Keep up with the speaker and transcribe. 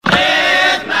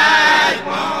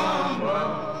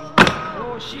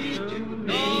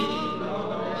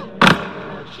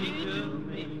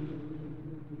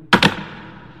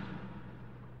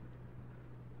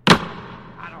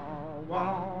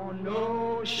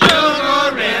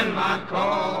my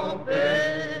coffee.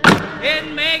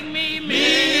 It make me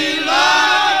mean,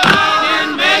 Lord.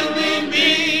 It make me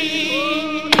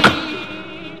mean.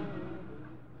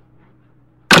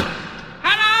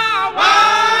 And I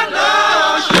want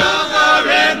no sugar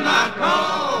in my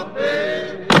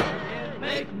coffee. It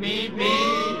make me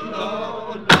mean,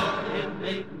 Lord, Lord, it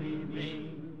make me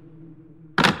mean.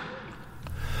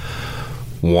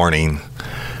 Warning.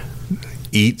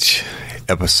 Each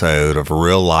episode of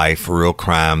Real Life, Real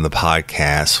Crime, the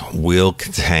podcast, will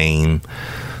contain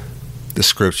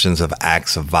descriptions of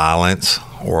acts of violence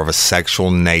or of a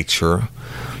sexual nature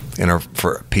and are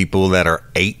for people that are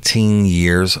 18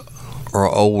 years or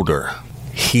older.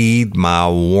 Heed my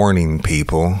warning,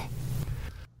 people.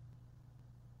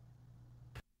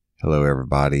 Hello,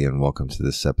 everybody, and welcome to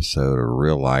this episode of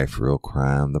Real Life, Real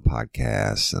Crime, the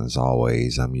podcast. And as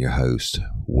always, I'm your host,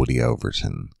 Woody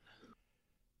Overton.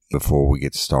 Before we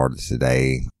get started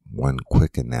today, one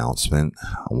quick announcement.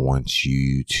 I want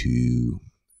you to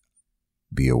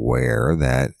be aware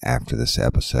that after this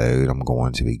episode, I'm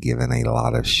going to be giving a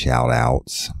lot of shout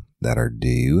outs that are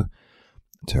due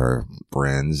to our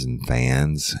friends and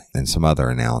fans and some other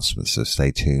announcements. So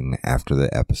stay tuned after the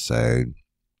episode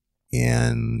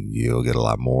and you'll get a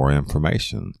lot more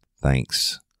information.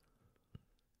 Thanks.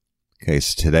 Okay,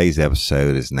 so today's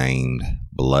episode is named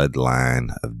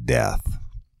Bloodline of Death.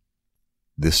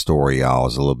 This story, y'all,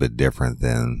 is a little bit different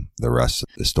than the rest of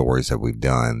the stories that we've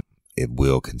done. It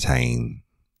will contain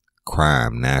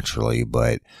crime, naturally,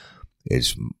 but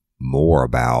it's more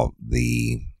about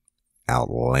the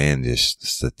outlandish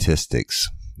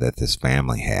statistics that this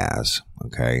family has,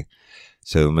 okay?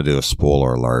 So I'm going to do a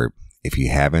spoiler alert. If you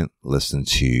haven't listened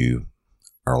to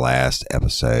our last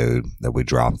episode that we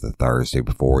dropped the Thursday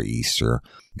before Easter,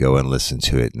 go and listen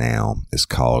to it now. It's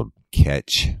called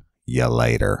Catch Ya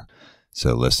Later.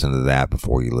 So listen to that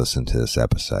before you listen to this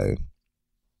episode.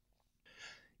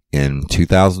 In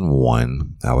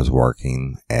 2001, I was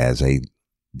working as a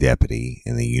deputy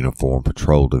in the Uniform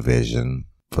Patrol Division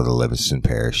for the Livingston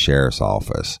Parish Sheriff's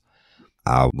Office.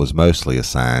 I was mostly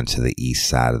assigned to the east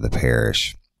side of the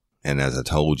parish. And as I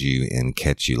told you in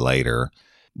Catch You Later,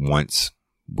 once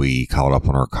we caught up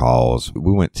on our calls,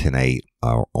 we went 10-8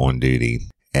 on duty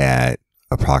at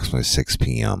approximately 6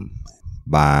 p.m.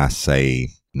 By, say,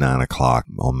 9 o'clock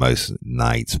on most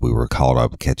nights, we were caught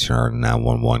up catching our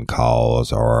 911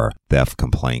 calls or theft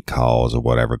complaint calls or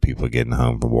whatever. People getting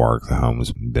home from work, the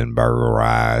home's been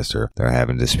burglarized, or they're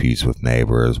having disputes with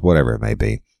neighbors, whatever it may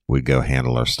be. We'd go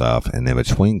handle our stuff, and then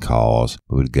between calls,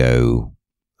 we would go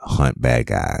hunt bad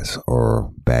guys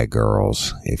or bad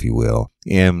girls, if you will.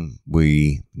 And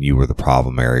we knew where the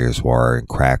problem areas were, and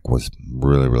crack was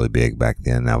really, really big back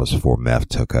then. That was before meth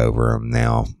took over, and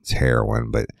now it's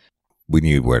heroin, but we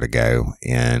knew where to go,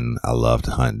 and I love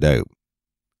to hunt dope.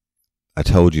 I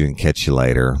told you in Catch You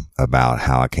Later about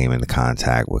how I came into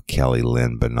contact with Kelly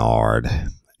Lynn Bernard,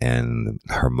 and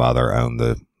her mother owned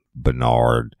the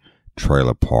Bernard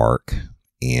Trailer Park,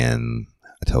 and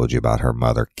I told you about her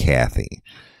mother, Kathy.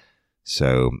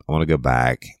 So I want to go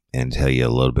back and tell you a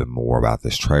little bit more about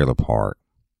this trailer park.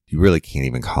 You really can't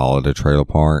even call it a trailer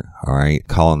park, all right?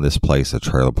 Calling this place a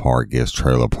trailer park gives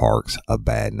trailer parks a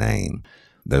bad name.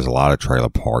 There's a lot of trailer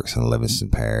parks in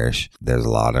Livingston Parish. There's a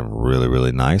lot of really,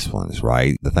 really nice ones,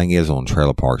 right? The thing is, on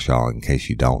trailer parks, y'all, in case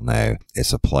you don't know,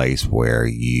 it's a place where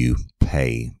you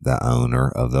pay the owner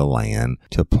of the land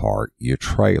to park your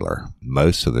trailer.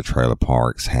 Most of the trailer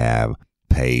parks have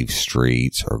paved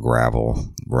streets or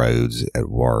gravel roads at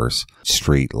worst,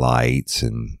 street lights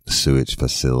and sewage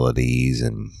facilities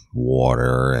and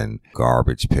water and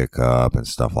garbage pickup and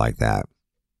stuff like that.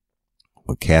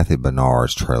 Well, Kathy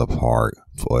Bernard's trailer park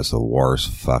was the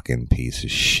worst fucking piece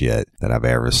of shit that I've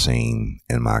ever seen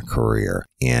in my career.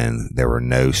 And there were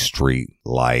no street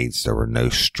lights. There were no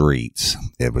streets.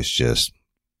 It was just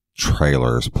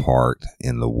trailers parked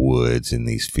in the woods in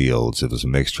these fields. It was a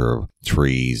mixture of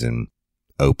trees and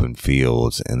open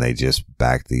fields, and they just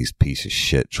backed these piece of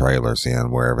shit trailers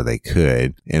in wherever they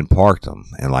could and parked them.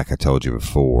 And like I told you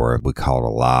before, we called a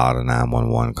lot of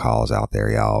 911 calls out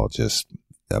there, y'all, just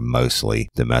mostly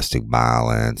domestic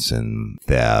violence and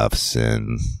thefts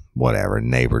and whatever,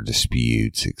 neighbor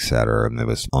disputes, etc. And it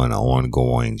was an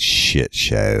ongoing shit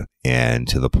show, and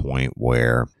to the point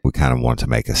where we kind of wanted to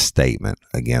make a statement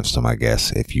against them, I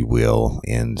guess, if you will,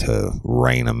 and to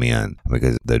rein them in,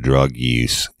 because the drug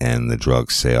use and the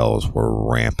drug sales were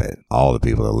rampant. All the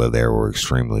people that lived there were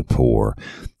extremely poor.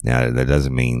 Now, that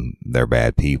doesn't mean they're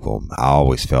bad people. I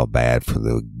always felt bad for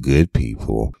the good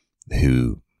people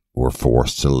who were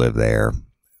forced to live there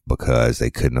because they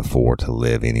couldn't afford to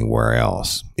live anywhere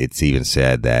else. It's even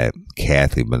said that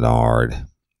Kathy Bernard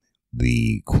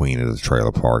the queen of the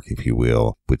trailer park, if you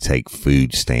will, would take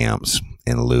food stamps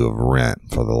in lieu of rent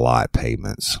for the lot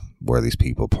payments where these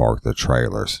people park their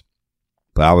trailers.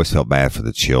 But I always felt bad for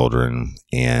the children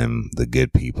and the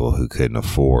good people who couldn't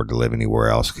afford to live anywhere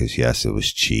else because, yes, it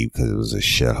was cheap because it was a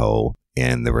shithole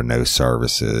and there were no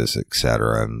services,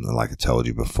 etc. And like I told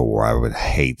you before, I would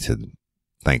hate to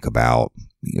think about,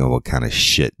 what kind of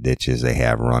shit ditches they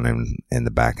have running in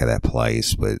the back of that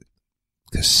place, but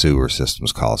because sewer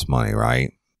systems cost money,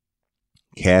 right?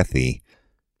 Kathy,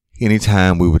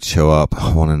 anytime we would show up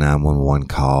on a 911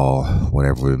 call,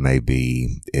 whatever it may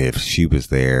be, if she was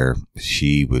there,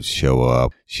 she would show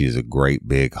up. She's a great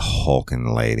big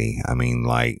hulking lady. I mean,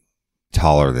 like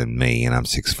taller than me, and I'm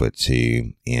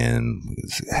 6'2", and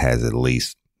has at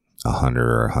least 100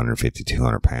 or 150,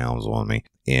 200 pounds on me.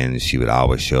 And she would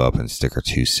always show up and stick her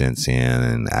 2 cents in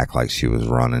and act like she was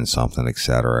running something,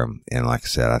 etc. And like I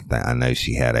said, I know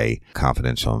she had a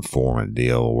confidential informant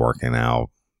deal working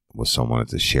out with someone at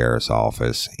the sheriff's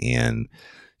office, and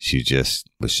she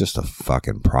was just a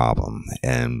fucking problem.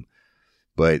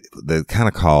 But the kind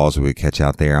of calls we would catch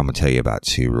out there, I'm gonna tell you about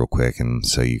 2 real quick, and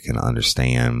so you can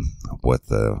understand what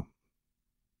the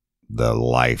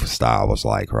lifestyle was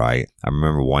like, right? I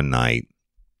remember one night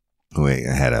we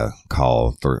had a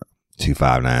call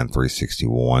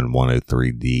 259-361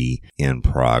 103D in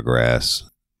progress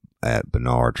at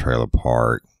Bernard Trailer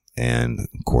Park. And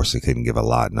of course, they couldn't give a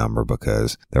lot number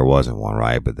because there wasn't one,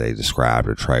 right? But they described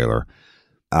a trailer.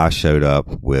 I showed up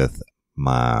with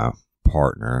my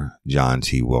partner, John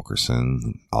T.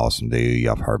 Wilkerson. Awesome dude.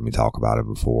 Y'all have heard me talk about it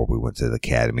before. We went to the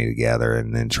academy together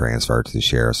and then transferred to the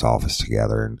sheriff's office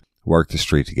together and worked the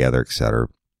street together, etc.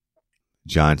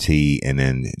 John T. and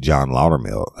then John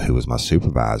Laudermill, who was my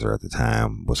supervisor at the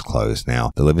time, was close.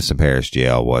 Now, the Livingston Parish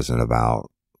Jail wasn't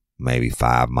about maybe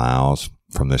 5 miles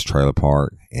from this trailer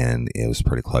park, and it was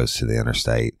pretty close to the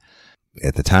interstate.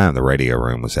 At the time, the radio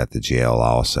room was at the jail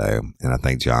also, and I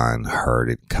think John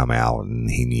heard it come out, and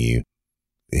he knew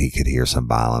he could hear some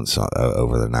violence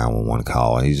over the 911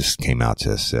 call, and he just came out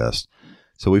to assist.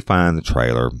 So we find the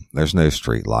trailer. There's no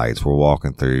street lights. We're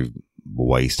walking through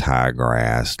waist-high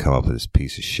grass, come up with this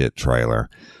piece of shit trailer,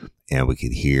 and we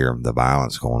could hear the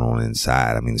violence going on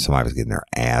inside. I mean, somebody was getting their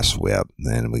ass whipped,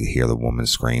 and we could hear the woman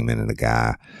screaming and the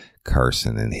guy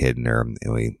cursing and hitting her,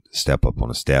 and we step up on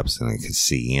the steps and we could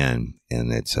see in,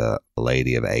 and it's a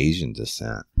lady of Asian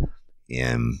descent,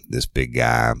 and this big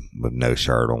guy with no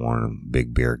shirt on,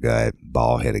 big beer gut,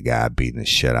 bald-headed guy beating the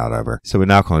shit out of her. So we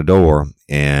knock on the door,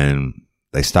 and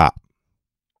they stop.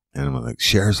 And I'm like,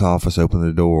 sheriff's office, open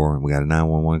the door. And we got a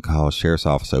 911 call. Sheriff's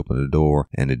office, open the door.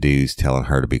 And the dude's telling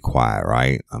her to be quiet,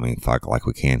 right? I mean, fuck, like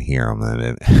we can't hear him.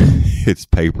 And it's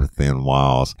paper thin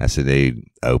walls. I said, dude,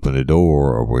 open the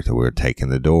door or we're taking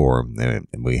the door. And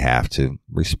we have to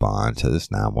respond to this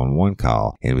 911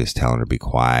 call. And he was telling her to be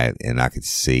quiet. And I could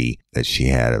see that she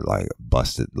had like a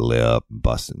busted lip,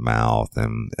 busted mouth,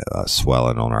 and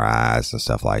swelling on her eyes and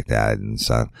stuff like that. And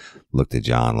so looked at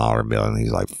John Laudermill and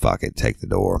he's like, fuck it, take the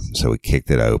door. So we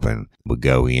kicked it open. We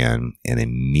go in, and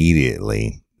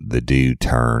immediately the dude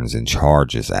turns and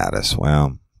charges at us.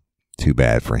 Well, too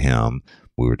bad for him.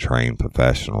 We were trained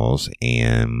professionals,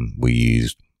 and we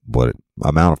used what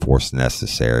amount of force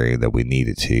necessary that we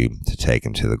needed to take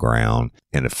him to the ground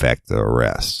and effect the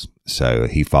arrest. So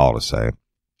he followed us. And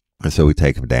so we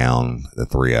take him down, the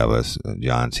 3 of us,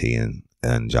 John T. and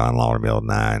John Laudermill,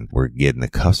 9, we're getting the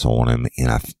cuffs on him,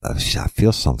 and I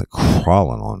feel something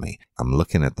crawling on me. I'm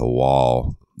looking at the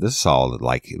wall. This is all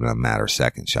like in a matter of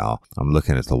seconds, y'all. I'm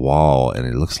looking at the wall, and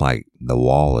it looks like the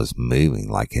wall is moving,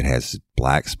 like it has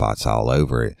black spots all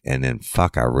over it. And then,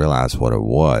 fuck, I realized what it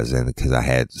was, and because I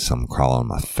had something crawling on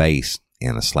my face,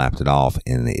 and I slapped it off,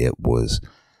 and it was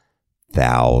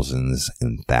thousands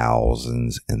and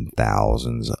thousands and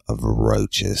thousands of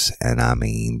roaches, and I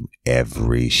mean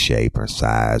every shape or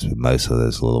size, but most of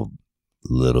those little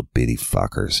bitty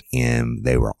fuckers, and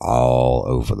they were all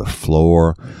over the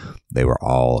floor, they were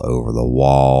all over the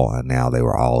wall, and now they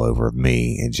were all over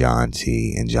me and John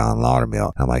T. and John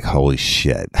Laudermill. I'm like, holy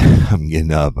shit. I'm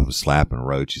getting up, I'm slapping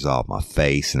roaches off my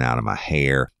face and out of my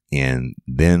hair, and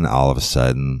then all of a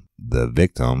sudden the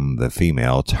victim, the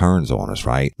female, turns on us,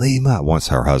 right? Leave him out. Once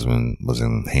her husband was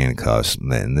in handcuffs,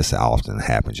 and this often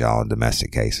happens, y'all, in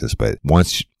domestic cases, but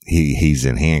once he's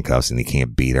in handcuffs and he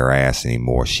can't beat her ass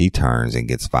anymore. She turns and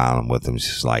gets violent with him.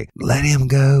 She's like, let him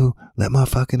go. Let my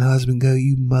fucking husband go,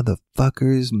 you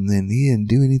motherfuckers. And then he didn't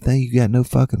do anything. You got no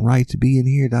fucking right to be in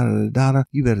here. Da da da da.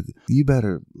 You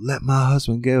better let my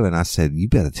husband go. And I said, you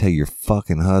better tell your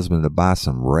fucking husband to buy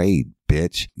some Raid,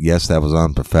 bitch. Yes, that was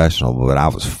unprofessional, but I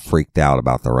was freaked out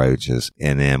about the roaches.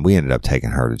 And then we ended up taking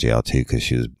her to jail too, because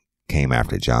she came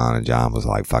after John, and John was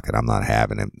like, fuck it, I'm not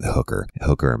having it. Hooker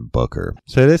and Booker.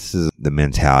 So this is the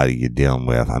mentality you're dealing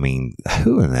with. I mean,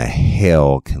 who in the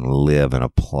hell can live in a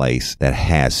place that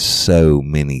has so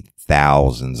many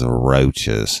thousands of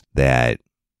roaches that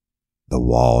the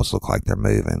walls look like they're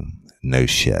moving? No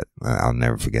shit. I'll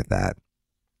never forget that.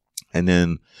 And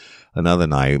then another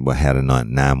night, we had a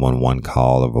 911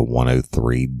 call of a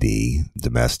 103D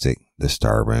domestic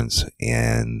disturbance,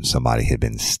 and somebody had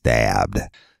been stabbed.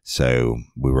 So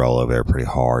we roll over there pretty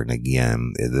hard. And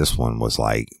again, this one was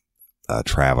like a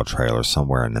travel trailer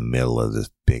somewhere in the middle of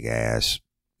this big ass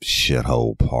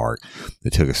shithole park.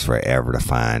 It took us forever to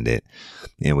find it.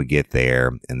 And we get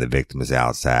there, and the victim is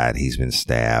outside. He's been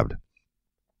stabbed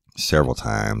several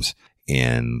times.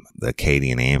 And the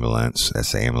Acadian ambulance,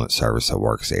 that's the ambulance service that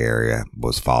works the area,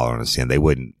 was following us in.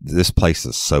 This place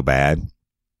is so bad,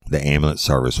 the ambulance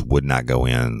service would not go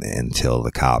in until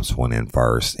the cops went in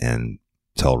first and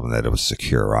told them that it was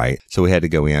secure, right? So we had to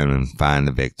go in and find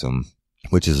the victim,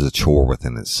 which is a chore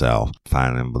within itself,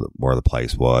 finding where the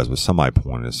place was. But somebody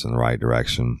pointed us in the right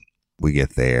direction. We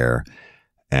get there,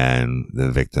 and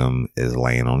the victim is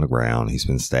laying on the ground. He's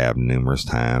been stabbed numerous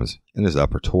times in his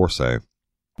upper torso.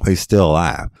 He's still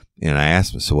alive. And I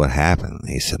asked him, so what happened?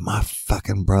 He said, my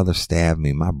fucking brother stabbed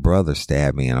me. My brother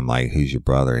stabbed me. And I'm like, who's your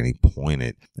brother? And he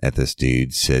pointed at this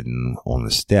dude sitting on the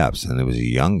steps. And it was a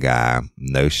young guy,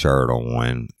 no shirt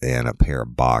on, and a pair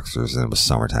of boxers. And it was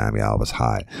summertime. Y'all, it was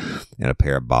hot. And a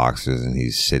pair of boxers. And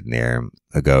he's sitting there.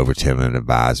 I go over to him and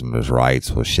advise him of his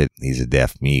rights. Well, shit, he's a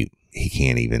deaf mute. He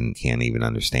can't even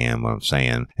understand what I'm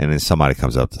saying. And then somebody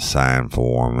comes up to sign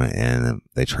for him, and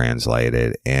they translate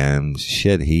it. And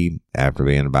shit, after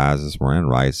being advised his Miranda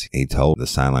rights, he told the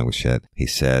sign language shit. He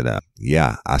said,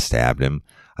 yeah, I stabbed him.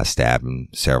 I stabbed him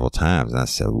several times. And I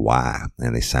said, why?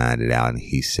 And they signed it out. And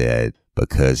he said,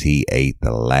 because he ate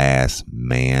the last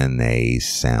mayonnaise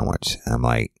sandwich. I'm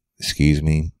like, excuse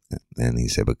me? And he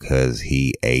said, because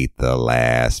he ate the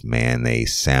last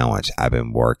mayonnaise sandwich. I've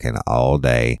been working all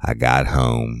day. I got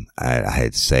home. I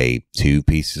had saved 2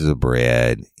 pieces of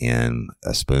bread and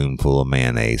a spoonful of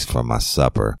mayonnaise for my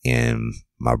supper. And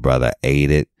my brother ate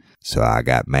it. So I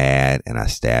got mad and I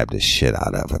stabbed the shit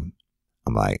out of him.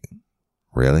 I'm like,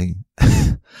 really?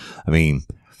 I mean,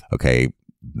 okay,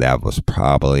 that was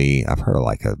probably, I've heard of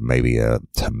like maybe a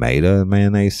tomato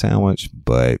mayonnaise sandwich,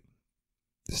 but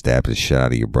stabbed the shit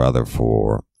out of your brother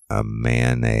for a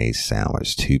mayonnaise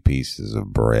sandwich, 2 pieces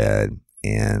of bread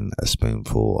and a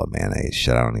spoonful of mayonnaise.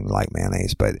 Shit, I don't even like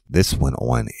mayonnaise, but this went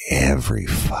on every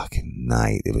fucking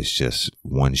night. It was just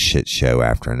one shit show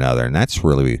after another. And that's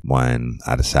really when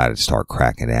I decided to start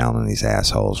cracking down on these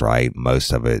assholes, right?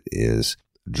 Most of it is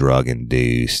drug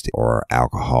induced or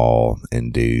alcohol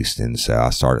induced. And so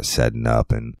I started setting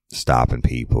up and stopping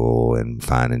people and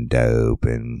finding dope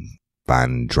and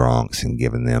finding drunks and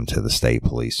giving them to the state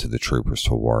police, to the troopers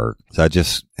to work. So I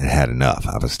just had enough.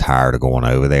 I was tired of going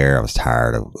over there. I was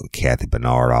tired of Kathy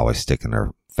Bernard always sticking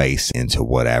her face into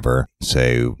whatever.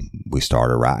 So we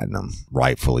started riding them,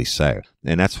 rightfully so.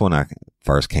 And that's when I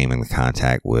first came into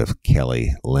contact with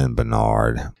Kelly Lynn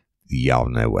Bernard. Y'all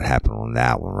know what happened on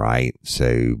that one, right?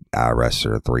 So I arrested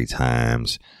her 3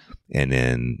 times. And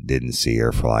then didn't see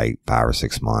her for like 5 or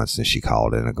 6 months. And she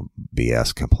called in a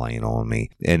BS complaint on me.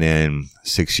 And then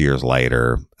 6 years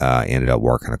later, ended up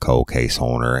working a cold case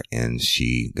on her. And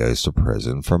she goes to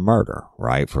prison for murder,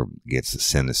 right? Gets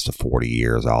sentenced to 40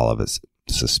 years. All of it's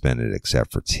suspended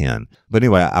except for 10. But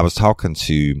anyway, I was talking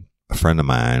to a friend of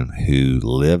mine who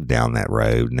lived down that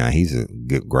road. Now, he's a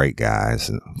great guy.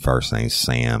 His first name's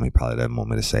Sam. He probably doesn't want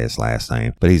me to say his last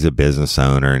name, but he's a business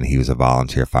owner and he was a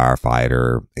volunteer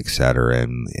firefighter, etc.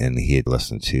 And he had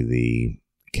listened to the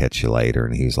Catch You Later,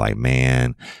 and he was like,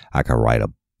 man, I could write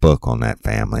a book on that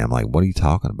family. I'm like, what are you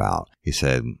talking about? He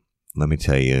said, let me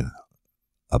tell you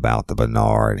about the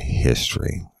Bernard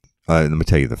history. Let me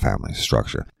tell you the family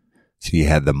structure. So you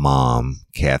had the mom,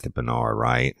 Kathy Bernard,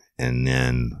 right? And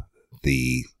then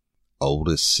the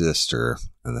oldest sister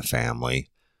in the family,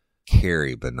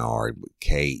 Carrie Bernard,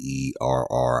 Kerri.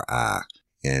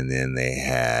 And then they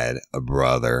had a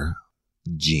brother,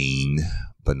 Gene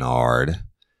Bernard,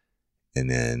 and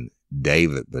then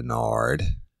David Bernard,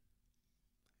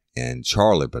 and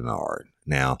Charlie Bernard.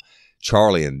 Now,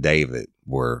 Charlie and David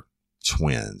were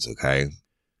twins, okay?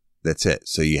 That's it.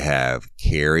 So you have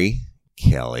Carrie,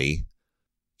 Kelly,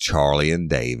 Charlie and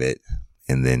David,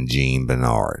 and then Jean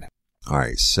Bernard. All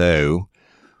right, so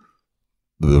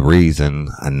the reason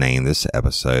I named this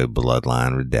episode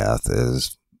Bloodline of Death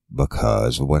is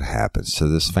because of what happens to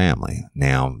this family.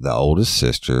 Now, the oldest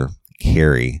sister,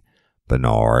 Carrie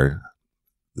Bernard,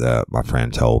 my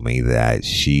friend told me that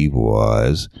she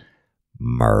was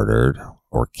murdered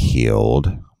or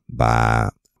killed by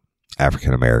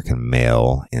African-American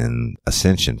male in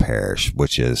Ascension Parish,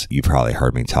 which is, you've probably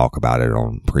heard me talk about it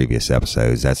on previous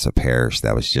episodes. That's a parish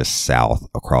that was just south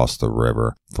across the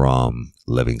river from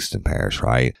Livingston Parish,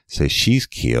 right? So she's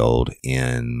killed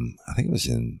in, I think it was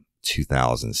in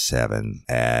 2007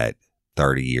 at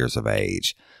 30 years of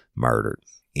age, murdered.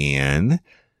 And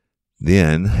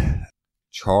then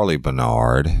Charlie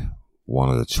Bernard, one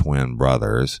of the twin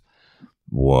brothers,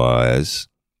 was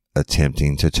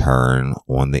attempting to turn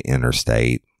on the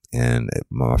interstate, and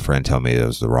my friend told me it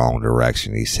was the wrong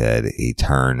direction. He said he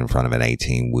turned in front of an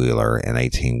 18-wheeler, and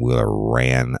 18-wheeler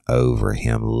ran over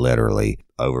him, literally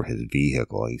over his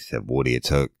vehicle. He said, Woody, it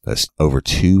took us over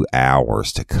 2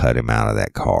 hours to cut him out of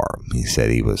that car. He said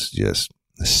he was just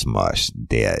smushed,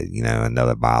 dead,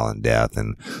 another violent death,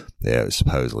 and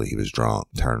supposedly he was drunk,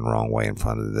 turned the wrong way in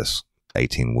front of this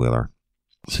 18-wheeler.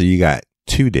 So you got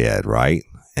 2 dead, right?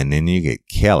 And then you get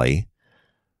Kelly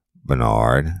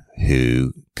Bernard,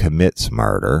 who commits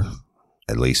murder,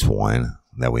 at least one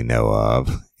that we know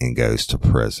of, and goes to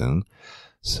prison.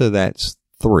 So that's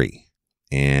 3.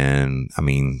 And, I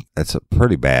mean, that's a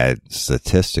pretty bad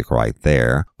statistic right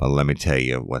there. But let me tell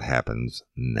you what happens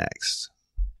next.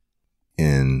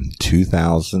 In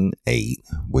 2008,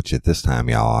 which at this time,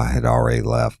 y'all, I had already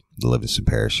left the Livingston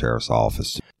Parish Sheriff's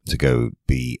Office to go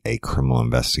be a criminal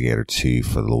investigator too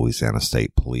for the Louisiana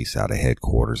State Police out of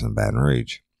headquarters in Baton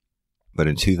Rouge. But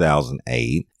in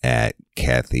 2008, at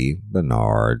Kathy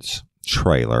Bernard's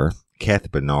trailer, Kathy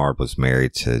Bernard was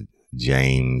married to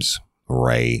James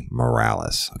Ray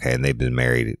Morales. Okay, and they've been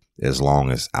married as long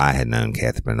as I had known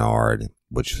Kathy Bernard,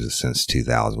 which was since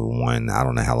 2001. I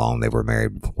don't know how long they were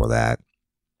married before that,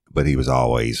 but he was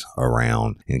always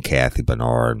around, and Kathy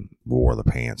Bernard wore the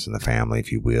pants in the family, if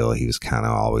you will. He was kind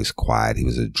of always quiet. He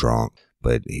was a drunk,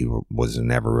 but he was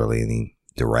never really any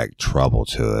direct trouble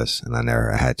to us, and I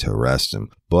never had to arrest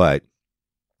him. But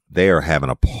they are having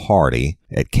a party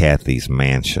at Kathy's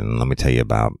mansion. Let me tell you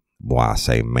about why I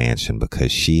say mansion,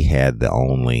 because she had the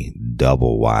only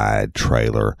double wide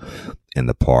trailer in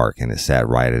the park, and it sat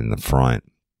right in the front.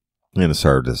 And it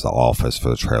served as the office for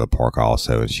the trailer park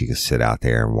also, and she could sit out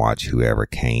there and watch whoever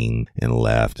came and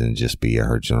left and just be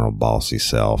her general bossy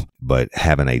self. But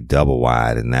having a double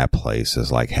wide in that place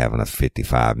is like having a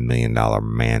 $55 million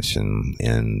mansion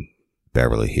in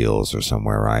Beverly Hills or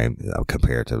somewhere, right?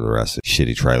 Compared to the rest of the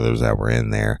shitty trailers that were in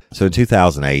there. So in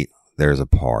 2008, there's a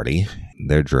party.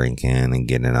 They're drinking and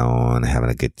getting it on, having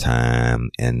a good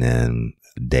time. And then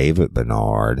David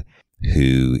Bernard,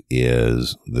 who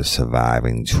is the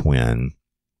surviving twin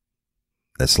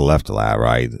that's left alive,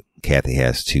 right? Kathy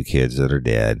has 2 kids that are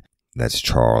dead. That's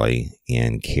Charlie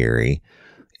and Carrie.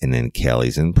 And then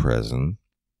Kelly's in prison,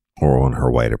 or on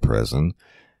her way to prison.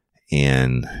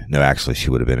 And no, actually,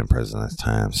 she would have been in prison at the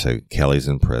time. So Kelly's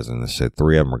in prison. So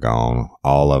 3 of them are gone,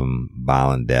 all of them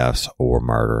violent deaths or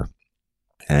murder.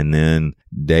 And then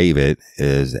David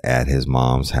is at his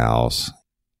mom's house.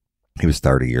 He was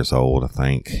 30 years old, I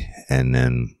think. And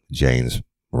then James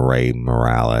Ray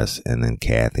Morales, and then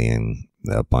Kathy and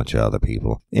a bunch of other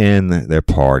people. And they're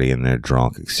partying, they're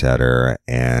drunk, etc.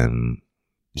 And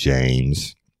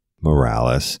James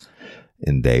Morales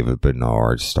and David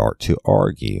Bernard start to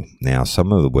argue. Now,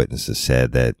 some of the witnesses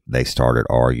said that they started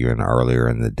arguing earlier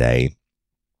in the day,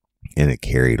 and it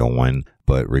carried on.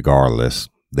 But regardless,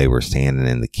 they were standing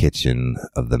in the kitchen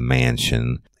of the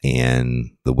mansion,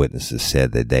 and the witnesses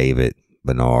said that David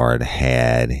Bernard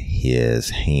had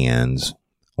his hands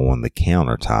on the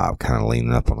countertop, kind of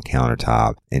leaning up on the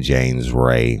countertop, and James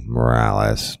Ray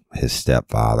Morales, his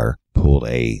stepfather, pulled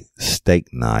a steak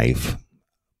knife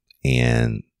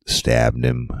and stabbed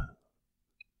him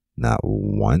not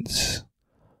once,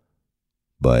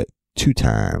 but 2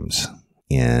 times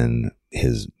in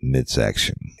his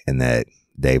midsection, and that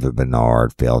David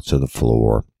Bernard fell to the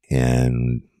floor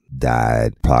and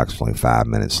died approximately 5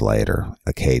 minutes later.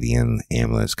 Acadian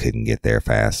ambulance couldn't get there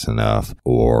fast enough,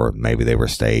 or maybe they were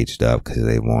staged up because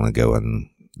they want to go in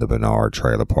the Bernard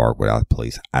trailer park without the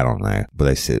police. I don't know. But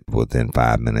they said within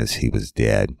 5 minutes he was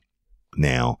dead.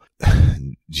 Now,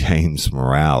 James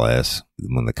Morales,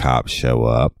 when the cops show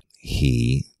up,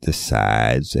 he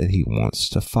decides that he wants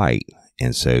to fight.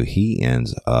 And so he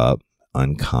ends up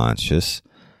unconscious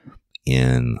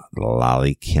in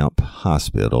Lolly Kemp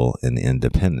Hospital in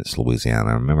Independence,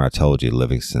 Louisiana. Remember I told you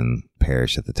Livingston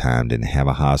Parish at the time didn't have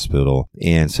a hospital,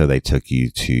 and so they took you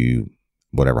to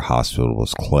whatever hospital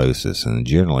was closest, and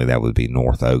generally that would be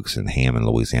North Oaks in Hammond,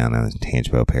 Louisiana, and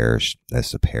Tangipahoa Parish.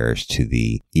 That's the parish to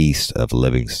the east of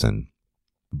Livingston.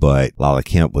 But Lolly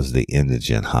Kemp was the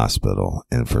indigent hospital,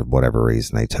 and for whatever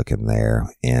reason they took him there,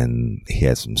 and he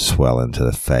had some swelling to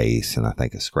the face and I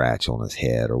think a scratch on his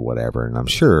head or whatever. And I'm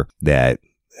sure that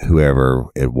whoever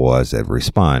it was that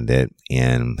responded,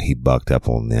 and he bucked up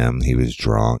on them, he was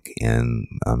drunk, and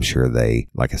I'm sure they,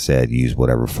 like I said, used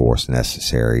whatever force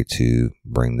necessary to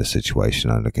bring the situation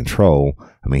under control.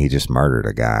 I mean, he just murdered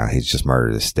a guy. He's just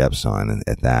murdered his stepson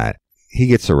at that. He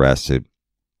gets arrested.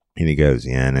 And he goes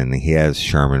in, and he has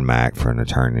Sherman Mack for an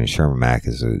attorney. And Sherman Mack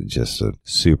is just a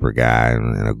super guy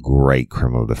and a great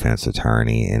criminal defense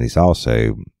attorney. And he's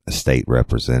also a state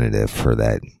representative for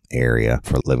that area,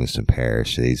 for Livingston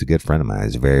Parish. He's a good friend of mine.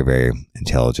 He's very, very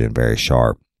intelligent, very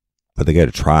sharp. But they go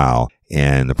to trial,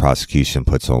 and the prosecution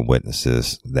puts on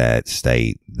witnesses that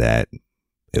state that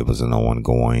it was an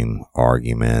ongoing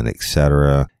argument,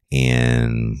 etc.,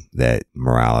 and that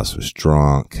Morales was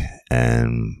drunk,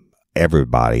 and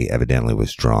everybody evidently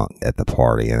was drunk at the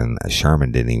party, and Sherman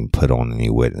didn't even put on any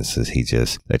witnesses. He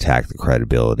just attacked the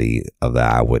credibility of the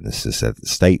eyewitnesses that the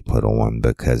state put on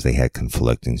because they had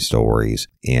conflicting stories,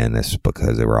 and that's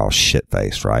because they were all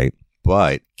shit-faced, right?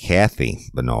 But Kathy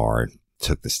Bernard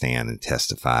took the stand and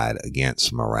testified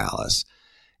against Morales,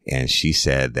 and she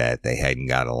said that they hadn't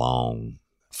got along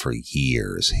for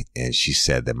years, and she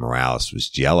said that Morales was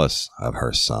jealous of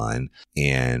her son,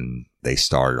 and they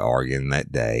started arguing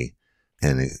that day.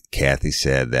 And Kathy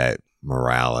said that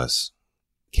Morales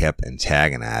kept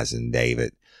antagonizing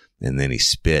David, and then he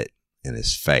spit in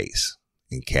his face.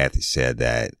 And Kathy said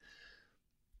that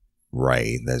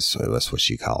Ray, that's what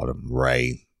she called him,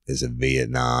 Ray is a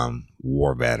Vietnam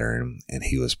War veteran, and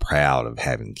he was proud of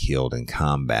having killed in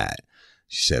combat.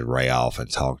 She said Ray often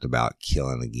talked about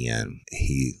killing again.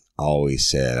 He always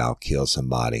said, I'll kill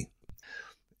somebody.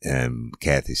 And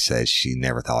Kathy says she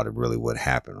never thought it really would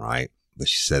happen, right? But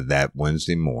she said that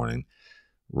Wednesday morning,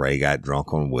 Ray got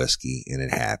drunk on whiskey, and it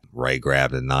happened. Ray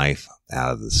grabbed a knife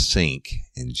out of the sink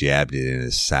and jabbed it in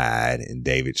his side, and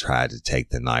David tried to take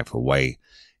the knife away.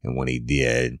 And when he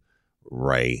did,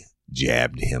 Ray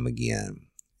jabbed him again.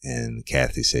 And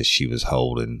Kathy says she was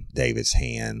holding David's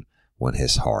hand when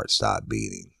his heart stopped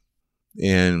beating.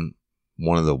 And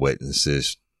one of the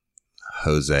witnesses,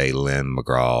 Jose Lynn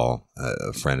McGraw,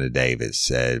 a friend of David,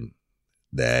 said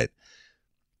that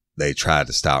they tried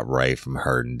to stop Ray from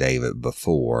hurting David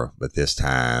before, but this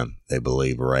time they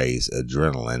believe Ray's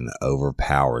adrenaline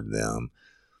overpowered them.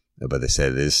 But they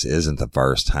said this isn't the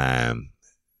first time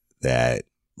that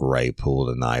Ray pulled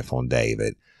a knife on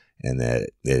David, and that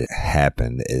it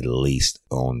happened at least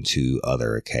on 2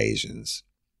 other occasions.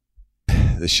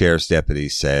 The sheriff's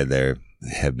deputies said they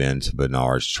have been to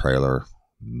Bernard's trailer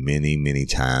many, many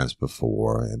times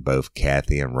before, and both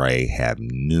Kathy and Ray have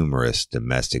numerous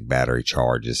domestic battery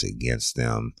charges against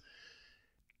them.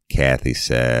 Kathy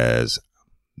says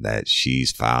that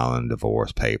she's filing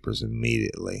divorce papers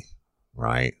immediately,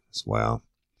 right? Well,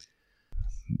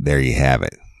 there you have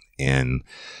it. And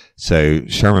so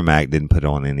Sherman Mack didn't put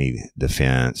on any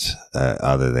defense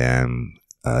other than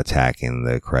attacking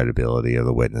the credibility of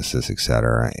the witnesses,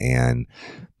 etc. And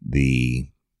the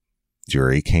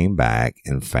jury came back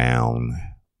and found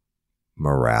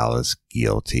Morales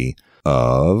guilty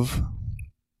of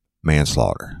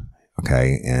manslaughter.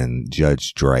 Okay. And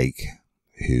Judge Drake,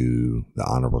 the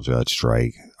Honorable Judge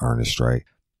Drake, Ernest Drake,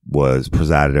 was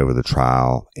presided over the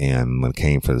trial. And when it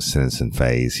came for the sentencing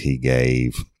phase, he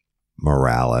gave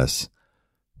Morales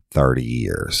 30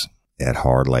 years at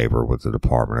hard labor with the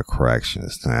Department of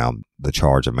Corrections. Now, the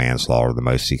charge of manslaughter, the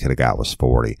most he could have got was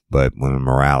 40. But when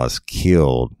Morales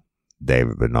killed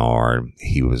David Bernard,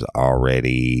 he was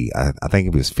already, I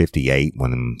think he was 58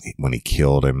 when he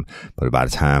killed him, but by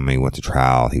the time he went to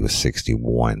trial, he was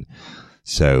 61.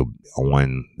 So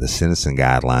on the sentencing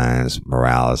guidelines,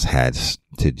 Morales had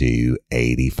to do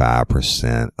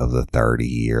 85% of the 30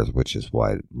 years, which is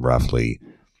roughly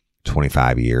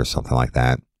 25 years, something like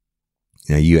that.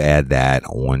 Now, you add that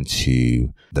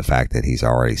onto the fact that he's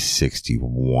already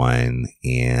 61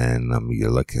 and you're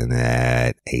looking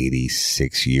at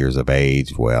 86 years of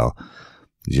age. Well,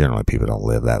 generally people don't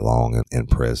live that long in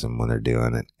prison when they're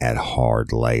doing it at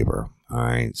hard labor. All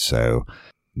right. So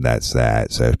that's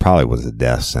that. So it probably was a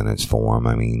death sentence for him.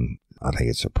 I mean, I think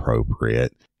it's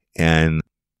appropriate. And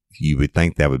you would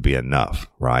think that would be enough,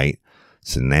 right?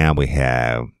 So now we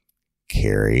have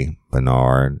Carrie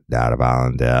Bernard died of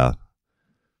violent death.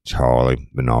 Charlie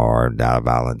Bernard died of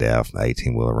violent death.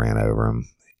 18-wheeler ran over him.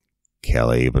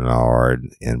 Kelly Bernard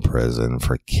in prison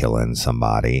for killing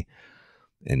somebody.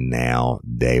 And now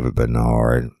David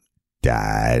Bernard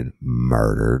died,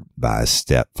 murdered by his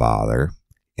stepfather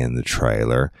in the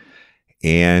trailer.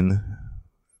 And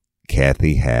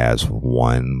Kathy has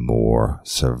one more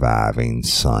surviving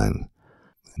son.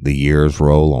 The years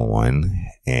roll on,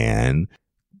 and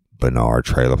Bernard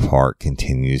Trailer Park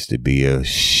continues to be a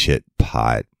shit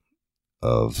pot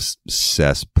of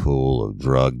cesspool of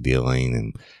drug dealing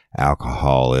and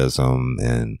alcoholism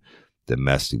and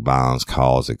domestic violence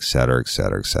calls, et cetera, et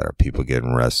cetera, et cetera. People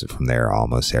getting arrested from there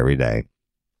almost every day.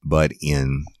 But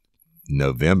in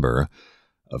November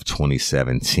of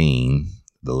 2017,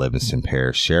 the Livingston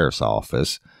Parish Sheriff's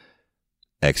Office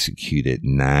executed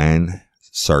 9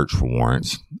 search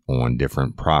warrants on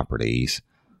different properties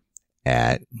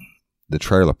at the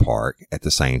trailer park at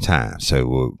the same time.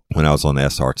 So when I was on the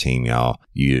SR team, y'all,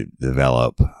 you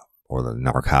develop, or the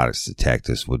narcotics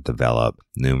detectives would develop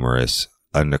numerous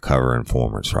undercover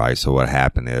informants, right? So what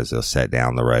happened is they'll set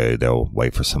down the road, they'll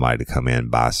wait for somebody to come in,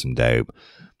 buy some dope.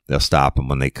 They'll stop them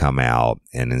when they come out,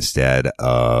 and instead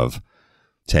of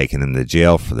taking them to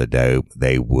jail for the dope,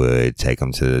 they would take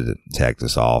them to the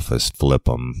detective's office, flip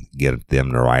them, get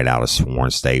them to write out a sworn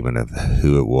statement of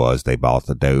who it was they bought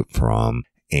the dope from,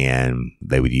 and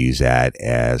they would use that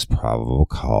as probable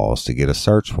cause to get a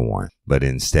search warrant. But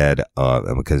instead of,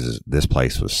 because this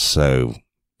place was so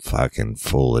fucking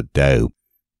full of dope,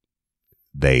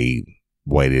 they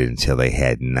waited until they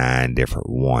had 9 different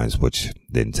ones, which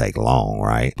didn't take long,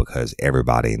 right? Because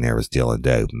everybody in there was dealing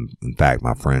dope. In fact,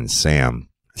 my friend Sam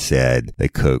said they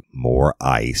cooked more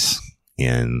ice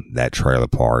in that trailer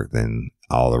park than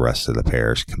all the rest of the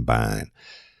parish combined.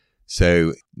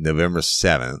 So November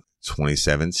 7th,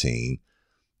 2017,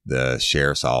 the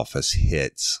sheriff's office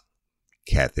hits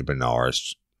Kathy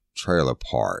Bernard's trailer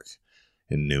park,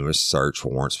 and numerous search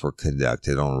warrants were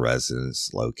conducted on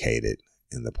residents located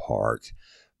in the park,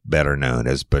 better known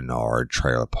as Bernard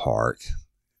Trailer Park,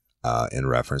 in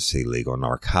reference to illegal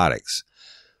narcotics.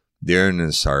 During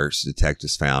the search,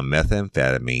 detectives found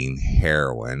methamphetamine,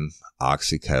 heroin,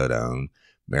 oxycodone,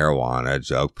 marijuana,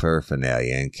 drug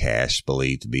paraphernalia, and cash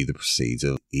believed to be the proceeds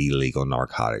of illegal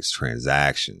narcotics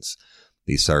transactions.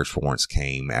 These search warrants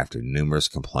came after numerous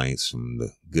complaints from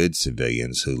the good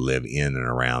civilians who live in and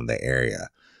around the area.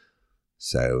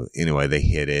 So anyway, they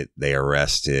hit it. They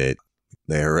arrested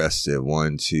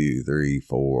 1, 2, 3,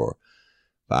 4,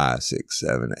 5, 6,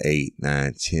 7, 8,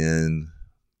 9, 10,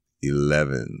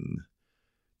 11,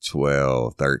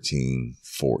 12, 13,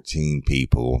 14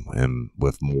 people, and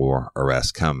with more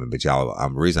arrests coming. But y'all,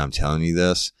 the reason I'm telling you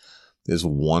this is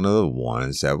one of the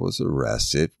ones that was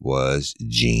arrested was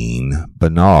Jean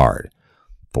Bernard,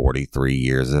 43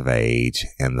 years of age,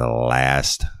 and the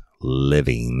last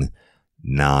living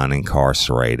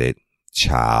non-incarcerated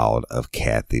child of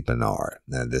Kathy Bernard.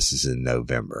 Now, this is in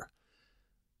November.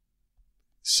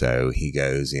 So he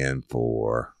goes in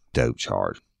for dope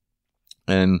charge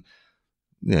and,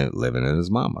 living at his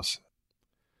mama's.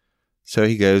 So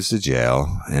he goes to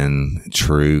jail, and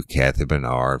true Kathy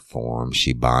Bernard form,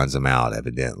 she bonds him out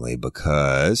evidently,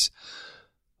 because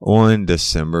on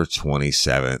December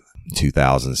 27th,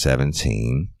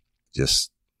 2017,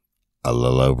 just a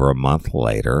little over a month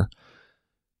later,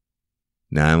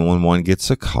 911 gets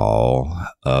a call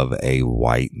of a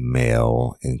white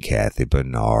male in Kathy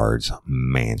Bernard's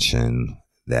mansion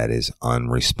that is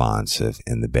unresponsive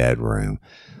in the bedroom.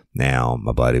 Now,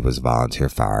 my buddy was a volunteer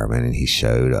fireman, and he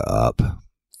showed up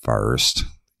first,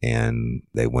 and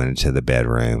they went into the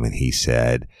bedroom, and he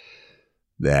said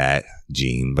that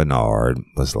Jean Bernard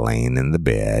was laying in the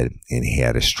bed, and he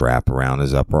had a strap around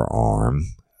his upper arm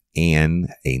and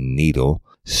a needle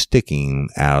sticking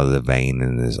out of the vein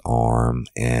in his arm,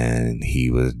 and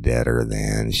he was deader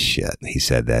than shit. He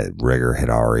said that rigor had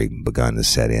already begun to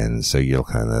set in, so you're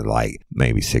kind of like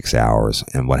maybe 6 hours.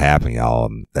 And what happened,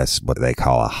 y'all, that's what they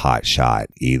call a hot shot.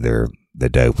 Either the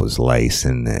dope was laced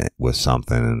in it with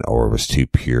something, or it was too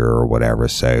pure or whatever.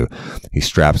 So he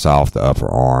straps off the upper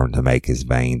arm to make his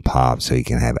vein pop so he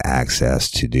can have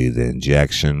access to do the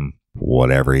injection,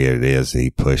 whatever it is that he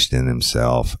pushed in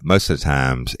himself. Most of the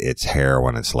times it's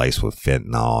heroin. It's laced with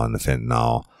fentanyl, and the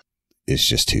fentanyl is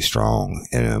just too strong.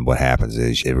 And what happens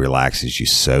is it relaxes you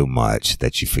so much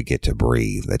that you forget to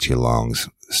breathe, that your lungs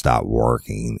stop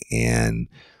working, and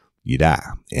you die.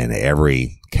 In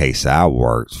every case I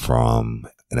worked from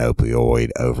an opioid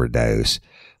overdose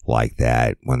like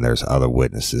that, when there's other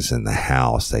witnesses in the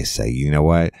house, they say, you know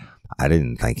what? I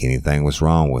didn't think anything was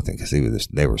wrong with it because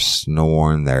they were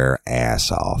snoring their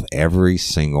ass off. Every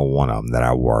single one of them that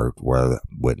I worked where the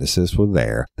witnesses were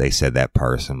there, they said that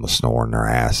person was snoring their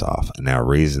ass off. Now, the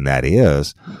reason that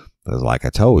is like I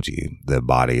told you, the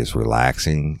body is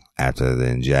relaxing after the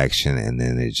injection, and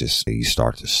then you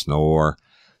start to snore,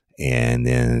 and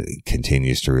then it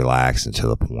continues to relax until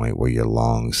the point where your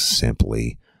lungs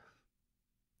simply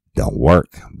don't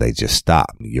work. They just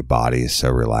stop. Your body is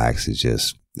so relaxed,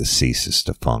 it ceases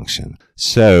to function.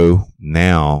 So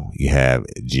now you have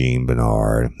Jean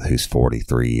Bernard, who's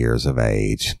 43 years of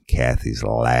age, Kathy's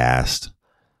last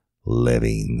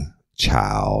living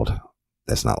child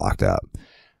that's not locked up,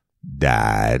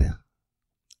 died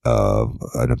of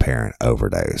an apparent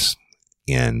overdose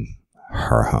in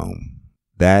her home.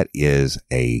 That is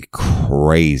a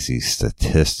crazy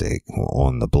statistic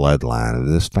on the bloodline of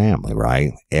this family,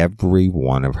 right? Every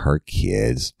one of her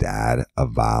kids died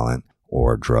of violent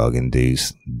or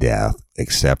drug-induced death,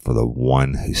 except for the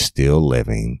one who's still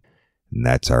living, and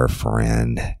that's our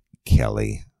friend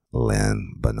Kelly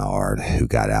Lynn Bernard, who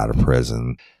got out of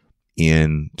prison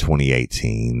in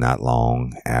 2018, not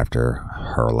long after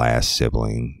her last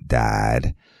sibling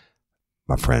died.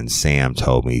 My friend Sam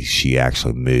told me she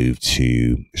actually moved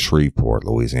to Shreveport,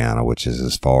 Louisiana, which is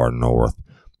as far north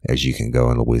as you can go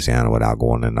in Louisiana without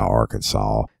going into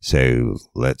Arkansas. So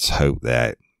let's hope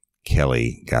that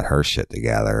Kelly got her shit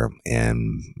together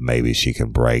and maybe she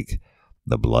can break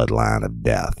the bloodline of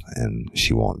death and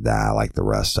she won't die like the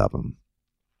rest of them.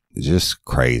 Just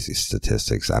crazy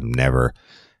statistics. I've never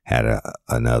had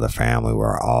another family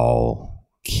where all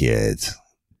kids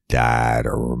died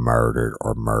or were murdered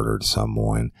or murdered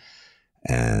someone,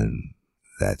 and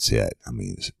that's it. I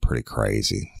mean, it's pretty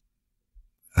crazy.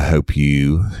 I hope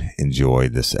you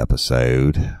enjoyed this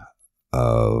episode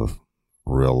of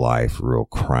Real Life, Real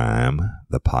Crime,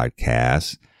 the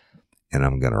podcast, and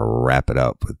I'm going to wrap it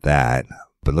up with that.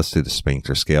 But let's do the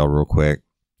sphincter scale real quick,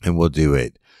 and we'll do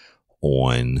it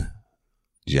on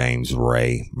James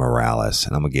Ray Morales,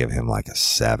 and I'm going to give him like a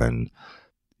 7.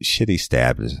 Shit, he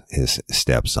stabbed his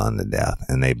stepson to death,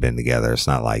 and they've been together. It's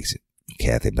not like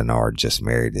Kathy Bernard just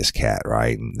married this cat,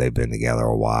 right? They've been together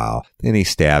a while. Then he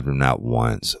stabbed him not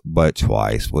once, but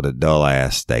twice with a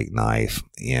dull-ass steak knife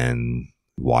and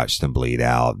watched him bleed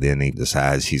out. Then he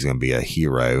decides he's going to be a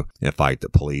hero and fight the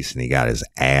police, and he got his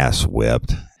ass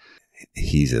whipped.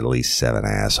 He's at least 7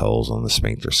 assholes on the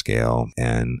sphincter scale.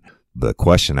 And the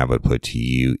question I would put to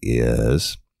you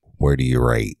is, where do you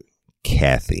rate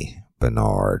Kathy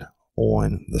Bernard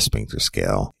on the sphincter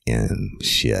scale? And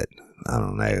shit, I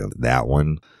don't know. That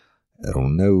one, I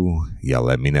don't know. Y'all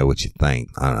let me know what you think.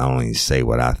 I don't even say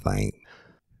what I think.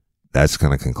 That's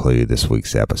going to conclude this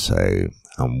week's episode.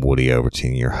 I'm Woody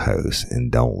Overton, your host,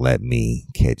 and don't let me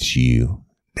catch you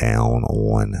down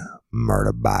on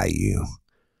Murder Bayou.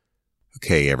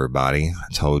 Okay, everybody.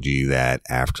 I told you that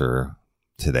after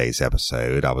today's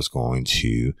episode, I was going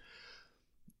to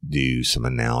do some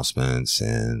announcements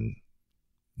and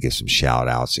give some shout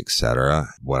outs, etc.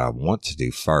 What I want to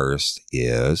do first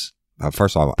is,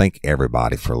 first of all, thank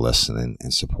everybody for listening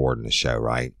and supporting the show,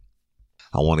 right?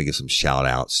 I want to give some shout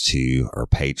outs to our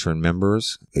patron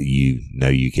members. You know,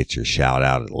 you get your shout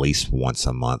out at least once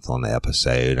a month on the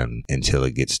episode, and until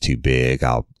it gets too big,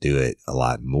 I'll do it a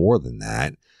lot more than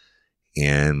that.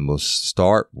 And we'll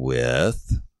start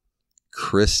with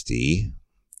Christy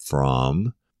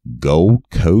from Gold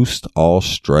Coast,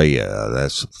 Australia.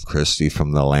 That's Christy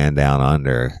from the land down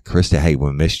under. Christy, hey,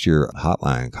 we missed your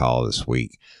hotline call this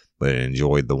week, but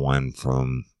enjoyed the one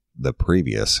from the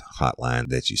previous hotline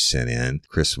that you sent in.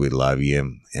 Chris, we love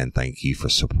you, and thank you for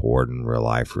supporting Real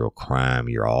Life, Real Crime.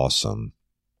 You're awesome.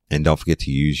 And don't forget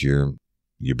to use your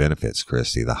benefits,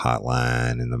 Christy, the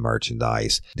hotline and the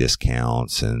merchandise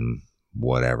discounts and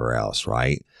whatever else,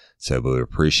 right? So we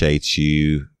appreciate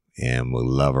you, and we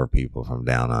love our people from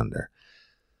down under.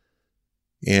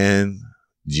 And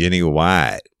Jenny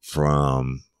White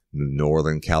from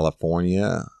Northern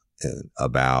California,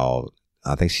 about,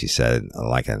 I think she said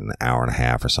like an hour and a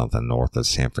half or something north of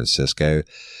San Francisco.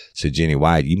 So Jenny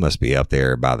White, you must be up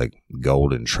there by the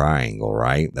Golden Triangle,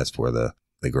 right? That's where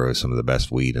they grow some of the best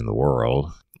weed in the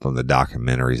world, from the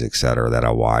documentaries, etc., that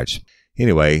I watch.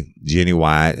 Anyway, Jenny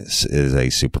White is a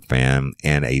super fan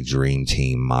and a Dream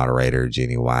Team moderator.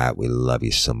 Jenny White, we love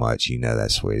you so much. You know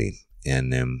that, sweetie.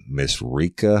 And then Miss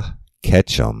Rika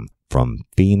Ketchum from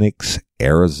Phoenix,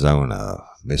 Arizona.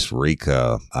 Miss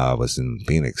Rika was in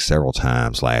Phoenix several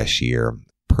times last year.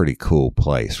 pretty cool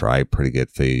place, right? Pretty good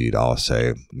food.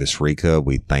 Also, Miss Rika,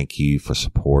 we thank you for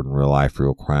supporting Real Life,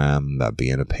 Real Crime by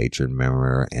being a patron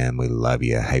member, and we love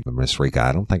you. Hey, Miss Rika,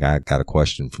 I don't think I got a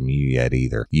question from you yet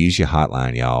either. Use your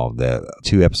hotline, y'all. The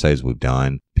 2 episodes we've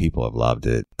done, people have loved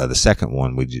it. The second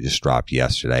one we just dropped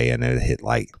yesterday, and it hit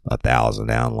like 1,000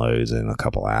 downloads in a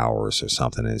couple hours or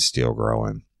something, and it's still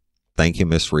growing. Thank you,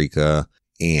 Miss Rika.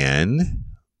 And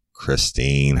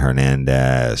Christine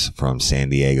Hernandez from San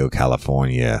Diego,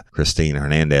 California. Christine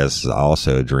Hernandez is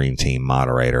also a Dream Team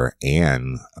moderator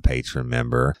and a patron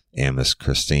member. And Miss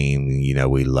Christine, you know,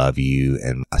 we love you,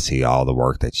 and I see all the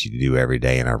work that you do every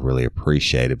day, and I really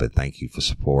appreciate it. But thank you for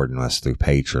supporting us through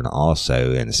Patreon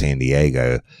also. And San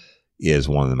Diego is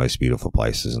one of the most beautiful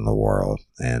places in the world,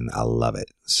 and I love it.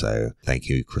 So thank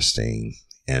you, Christine.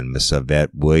 And Miss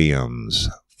Yvette Williams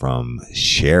from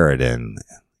Sheridan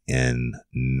in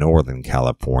Northern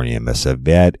California. Miss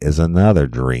Yvette is another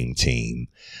Dream Team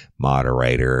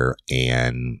moderator,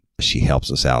 and she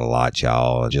helps us out a lot,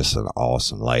 y'all. Just an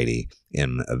awesome lady.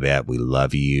 And Yvette, we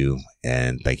love you,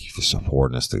 and thank you for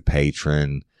supporting us through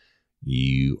Patreon.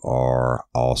 You are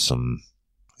awesome.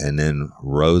 And then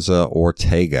Rosa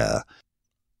Ortega,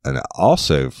 and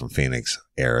also from Phoenix,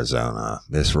 Arizona.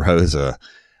 Miss Rosa,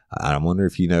 I wonder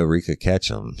if you know Rika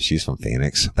Ketchum. She's from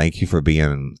Phoenix. Thank you for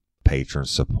being patron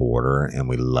supporter, and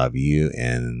we love you,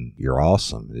 and you're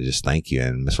awesome. Just thank you.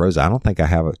 And Miss Rosa, I don't think I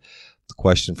have a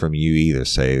question from you either.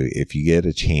 So if you get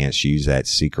a chance, use that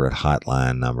secret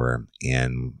hotline number,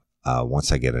 and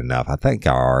once I get enough, I think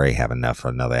I already have enough for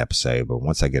another episode, but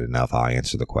once I get enough, I'll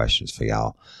answer the questions for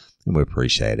y'all, and we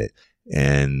appreciate it.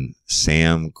 And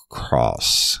Sam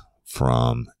Cross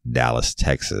from Dallas,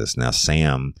 Texas. Now,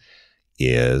 Sam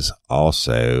is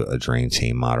also a Dream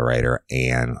Team moderator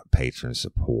and patron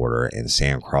supporter, and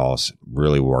Sam Cross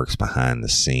really works behind the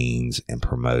scenes in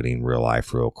promoting Real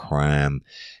Life, Real Crime,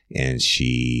 and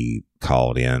she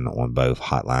called in on both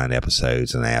hotline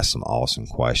episodes and asked some awesome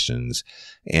questions,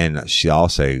 and she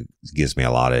also gives me a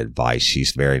lot of advice.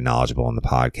 She's very knowledgeable in the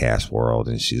podcast world,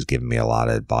 and she's given me a lot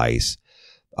of advice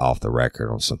off the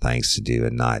record on some things to do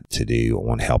and not to do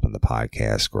on helping the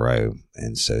podcast grow.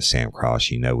 And so, Sam Cross,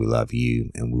 you know we love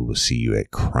you, and we will see you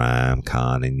at Crime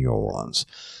Con in New Orleans.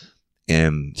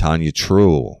 And Tanya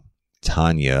Truell.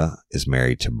 Tanya is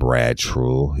married to Brad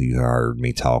Truell, who you heard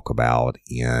me talk about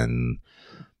in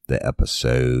the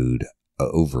episode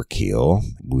Overkill.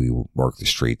 We worked the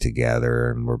street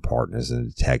together, and we're partners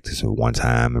and detectives at one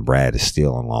time, and Brad is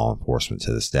still in law enforcement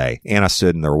to this day. And I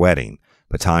stood in their wedding.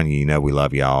 But Tanya, you know we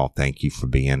love y'all. Thank you for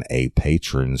being a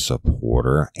patron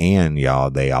supporter. And y'all,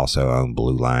 they also own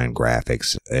Blue Line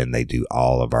Graphics, and they do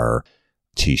all of our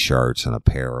t-shirts and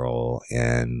apparel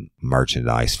and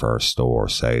merchandise for our store.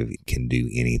 So you can do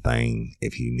anything.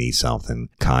 If you need something,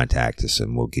 contact us,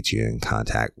 and we'll get you in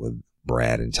contact with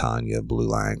Brad and Tanya, Blue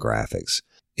Line Graphics.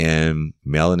 And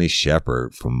Melanie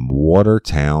Shepard from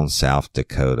Watertown, South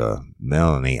Dakota.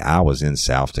 Melanie, I was in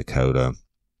South Dakota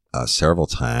several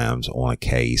times on a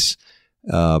case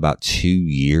about 2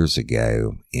 years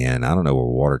ago, and I don't know where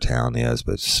Watertown is,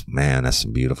 but man, that's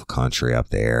some beautiful country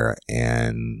up there,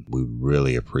 and we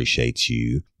really appreciate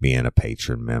you being a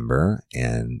patron member,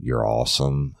 and you're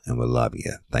awesome, and we love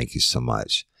you. Thank you so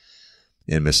much.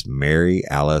 And Miss Mary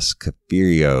Alice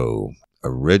Cafirio,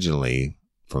 originally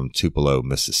from Tupelo,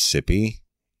 Mississippi,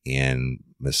 and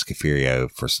Miss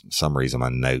Cafirio, for some reason my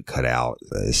note cut out.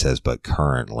 It says, but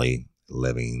currently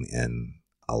living, and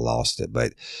I lost it.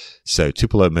 But so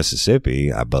Tupelo, Mississippi,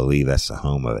 I believe that's the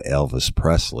home of Elvis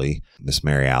Presley. Miss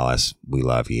Mary Alice, we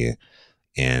love you,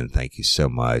 and thank you so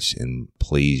much. And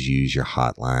please use your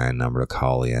hotline number to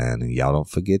call in, and y'all don't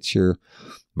forget your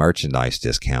merchandise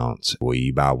discounts where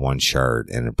you buy one shirt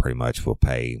and it pretty much will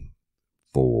pay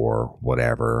for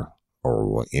whatever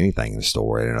or anything in the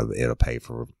store, and it'll pay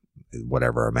for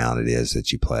whatever amount it is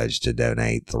that you pledge to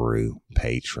donate through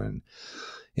Patreon.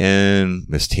 And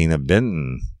Miss Tina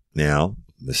Benton. Now,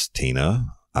 Miss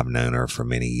Tina, I've known her for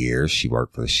many years. She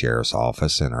worked for the sheriff's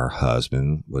office, and her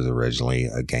husband was originally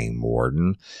a game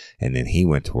warden, and then he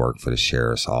went to work for the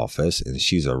sheriff's office, and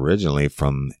she's originally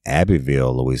from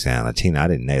Abbeville, Louisiana. Tina, I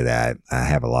didn't know that. I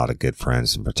have a lot of good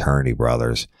friends and fraternity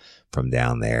brothers from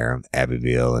down there,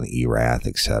 Abbeville and Erath,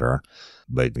 etc.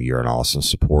 But you're an awesome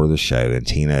supporter of the show, and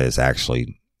Tina is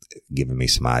actually giving me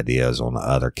some ideas on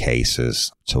other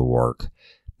cases to work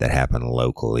that happen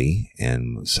locally.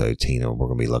 And so, Tina, we're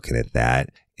going to be looking at that.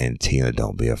 And Tina,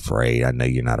 don't be afraid. I know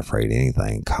you're not afraid of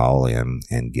anything. Call in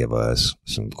and give us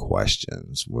some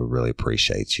questions. We really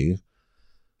appreciate you.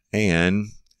 And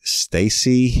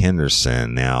Stacy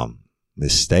Henderson. Now,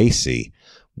 Miss Stacy,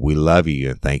 We love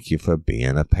you and thank you for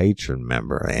being a patron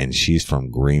member. And she's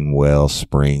from Greenwell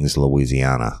Springs,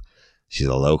 Louisiana. She's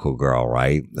a local girl,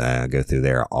 right? I go through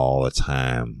there all the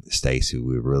time. Stacy,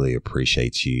 we really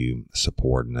appreciate you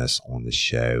supporting us on the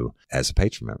show as a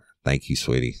patron member. Thank you,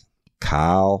 sweetie.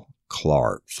 Kyle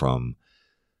Clark from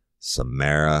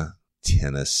Samara,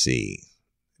 Tennessee.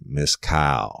 Miss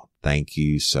Kyle, thank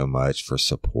you so much for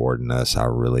supporting us. I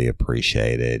really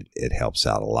appreciate it. It helps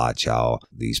out a lot, y'all.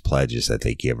 These pledges that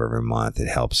they give every month, it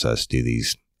helps us do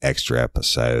these extra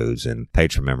episodes. And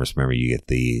patron members, remember, you get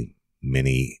the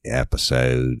mini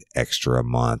episode extra a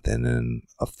month and then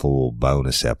a full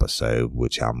bonus episode,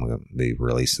 which I'm going to be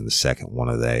releasing the second one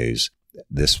of those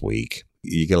this week.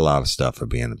 You get a lot of stuff for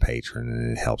being a patron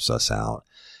and it helps us out.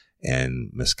 And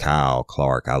Miss Kyle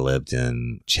Clark, I lived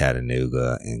in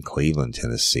Chattanooga and Cleveland,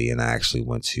 Tennessee, and I actually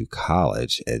went to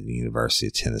college at the University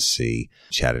of Tennessee,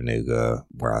 Chattanooga,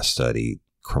 where I studied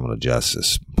criminal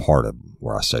justice, part of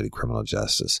where I studied criminal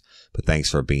justice. But thanks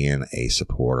for being a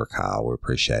supporter, Kyle. We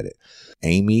appreciate it.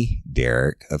 Amy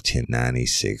Derrick of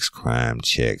 1096 Crime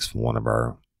Chicks, one of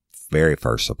our very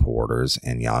first supporters.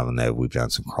 And y'all know we've done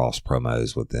some cross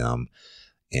promos with them.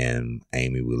 And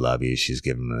Amy, we love you. She's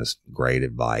given us great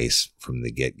advice from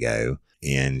the get-go.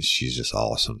 And she's just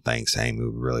awesome. Thanks, Amy. We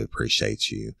really appreciate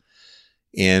you.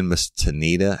 And Miss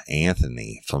Tanita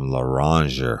Anthony from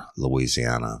Loranger,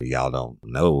 Louisiana. Y'all don't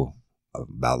know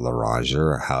about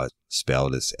Loranger, how it's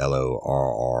spelled. It's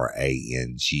Lorranger.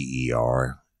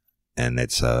 And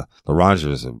it's Loranger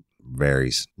is a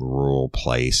very rural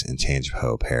place in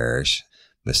Tangipahoa Parish.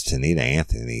 Miss Tanita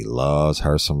Anthony loves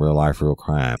her some real life, real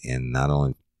crime. And not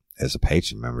only as a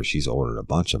patron member, she's ordered a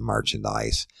bunch of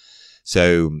merchandise.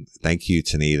 So thank you,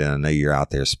 Tanita. I know you're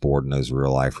out there sporting those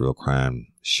real life, real crime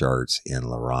shirts in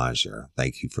Loranger.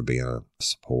 Thank you for being a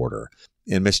supporter.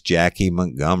 And Miss Jackie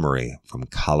Montgomery from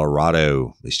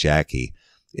Colorado. Miss Jackie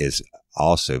is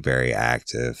also very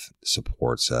active,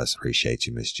 supports us. Appreciate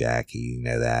you, Miss Jackie. You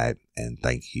know that. And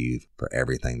thank you for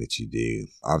everything that you do.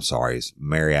 I'm sorry.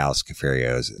 Mary Alice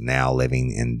Caferio is now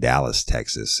living in Dallas,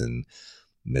 Texas. And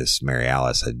Miss Mary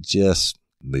Alice had just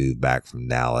moved back from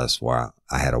Dallas, where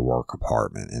I had a work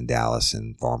apartment in Dallas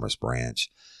in Farmers Branch,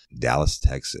 Dallas,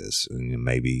 Texas. And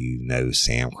maybe you know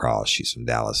Sam Cross. She's from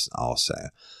Dallas also.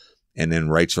 And then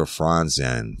Rachel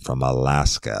Franzen from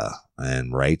Alaska.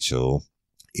 And Rachel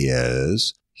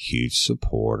is huge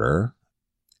supporter.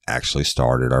 Actually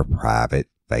started our private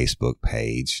Facebook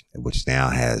page, which now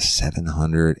has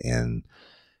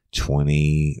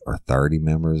 720 or 30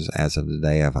 members as of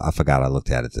today. I forgot, I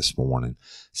looked at it this morning.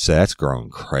 So that's grown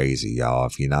crazy, y'all.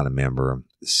 If you're not a member,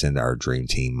 send our Dream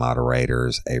Team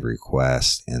moderators a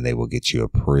request and they will get you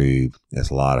approved. There's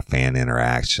a lot of fan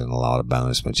interaction, a lot of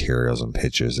bonus materials and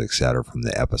pictures, etc. from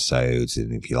the episodes.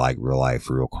 And if you like real life,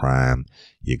 real crime,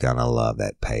 you're going to love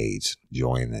that page.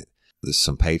 Join it. There's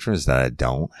some patrons that I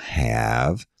don't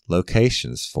have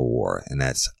locations for, and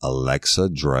that's Alexa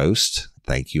Drost.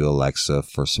 Thank you, Alexa,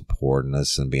 for supporting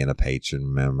us and being a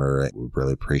patron member. We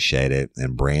really appreciate it.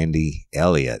 And Brandy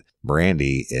Elliott.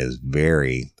 Brandy is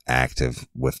very active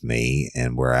with me,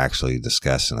 and we're actually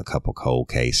discussing a couple cold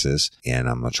cases, and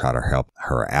I'm going to try to help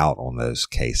her out on those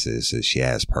cases that she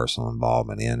has personal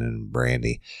involvement in. And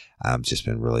Brandy, I've just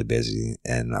been really busy,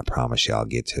 and I promise you I'll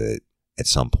get to it at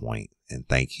some point. And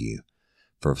thank you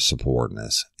for supporting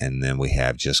us. And then we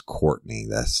have just Courtney.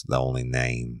 That's the only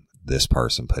name this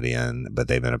person put in, but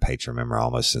they've been a patron member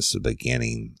almost since the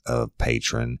beginning of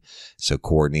patron. So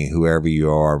Courtney, whoever you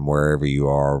are and wherever you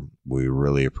are, we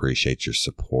really appreciate your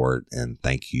support and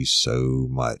thank you so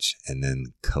much. And then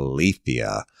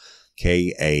Califia,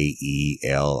 Kaelifa.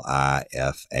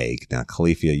 Now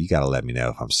Califia, you got to let me know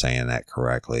if I'm saying that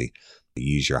correctly.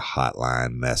 Use your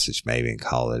hotline message maybe and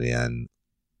call it in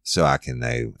so I can know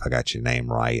if I got your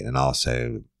name right. And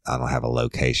also I don't have a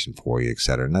location for you,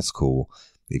 etc. And that's cool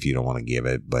if you don't want to give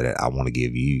it, but I want to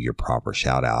give you your proper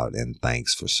shout out and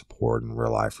thanks for supporting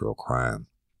Real Life, Real Crime.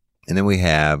 And then we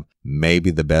have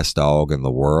Maybe the Best Dog in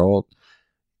the World.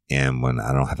 And when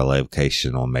I don't have a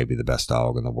location on Maybe the Best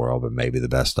Dog in the World, but Maybe the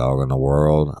Best Dog in the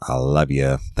World, I love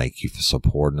you. Thank you for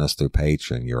supporting us through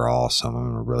Patreon. You're awesome.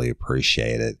 I really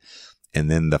appreciate it.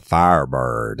 And then the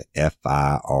Firebird,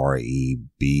 Firebyrd.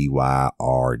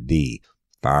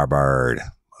 Firebird.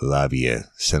 Love you.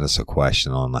 Send us a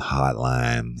question on the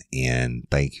hotline, and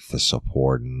thank you for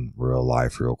supporting Real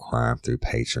Life, Real Crime through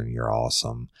Patreon. You're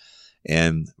awesome.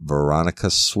 And Veronica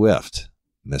Swift,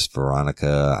 Miss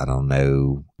Veronica, I don't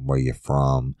know where you're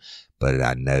from, but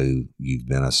I know you've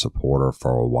been a supporter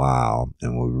for a while,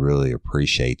 and we really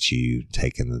appreciate you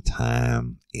taking the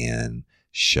time and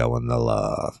showing the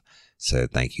love. So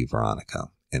thank you,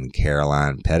 Veronica. and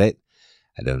Caroline Pettit.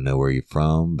 I don't know where you're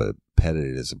from, but Pettit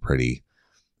is a pretty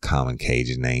common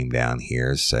Cajun name down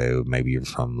here, so maybe you're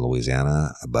from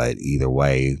Louisiana. But either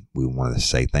way, we want to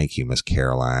say thank you, Miss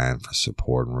Caroline, for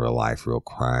supporting Real Life, Real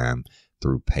Crime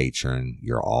through Patreon.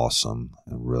 You're awesome.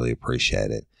 I really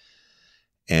appreciate it.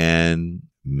 And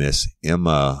Miss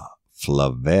Emma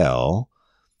Flavel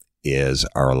is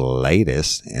our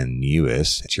latest and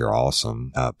newest, you're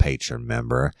awesome, patron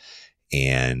member.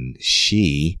 And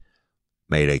she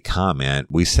made a comment.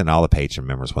 We send all the patron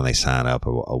members when they sign up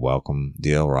a welcome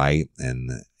deal, right? And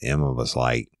Emma was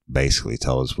like, basically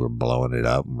told us we're blowing it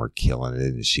up and we're killing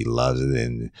it and she loves it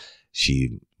and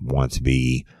she wants to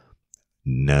be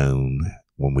known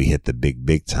when we hit the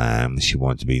big time. She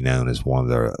wants to be known as one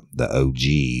of the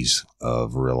OGs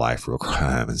of Real Life, Real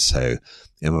Crime. And so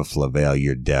Emma Flavel,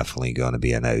 you're definitely going to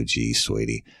be an OG,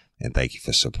 sweetie. And thank you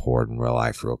for supporting Real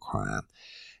Life, Real Crime.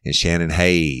 And Shannon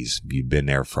Hayes, you've been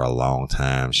there for a long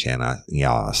time. Shannon,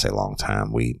 I say long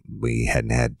time. We hadn't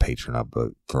had Patreon up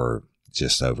for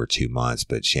just over 2 months,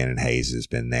 but Shannon Hayes has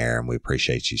been there and we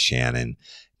appreciate you, Shannon.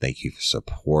 Thank you for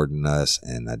supporting us.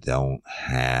 And I don't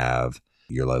have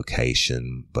your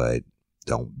location, but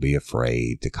don't be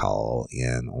afraid to call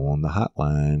in on the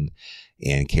hotline.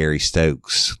 And Carrie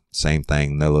Stokes, same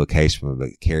thing, no location, but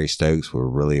Carrie Stokes, we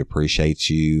really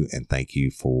appreciate you and thank you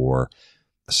for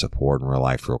supporting Real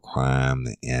Life, Real Crime,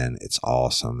 and it's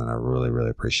awesome, and I really,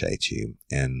 really appreciate you.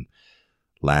 And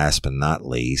last but not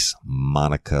least,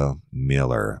 Monica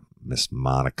Miller. Miss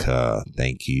Monica,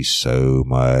 thank you so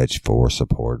much for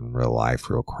supporting Real Life,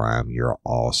 Real Crime. You're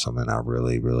awesome, and I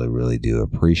really, really, really do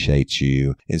appreciate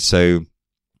you. And so,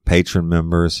 patron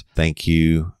members, thank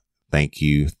you, thank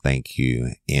you, thank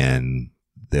you. And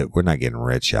that we're not getting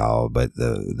rich, y'all, but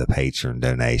the patron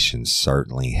donations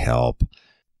certainly help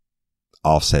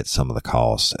offset some of the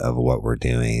costs of what we're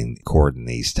doing. Recording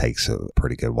these takes a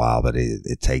pretty good while, but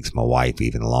it takes my wife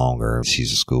even longer.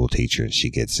 She's a school teacher and she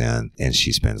gets in and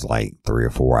she spends like 3 or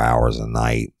 4 hours a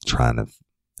night trying to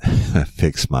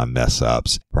fix my mess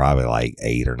ups. Probably like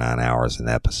 8 or 9 hours an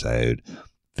episode,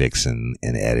 fixing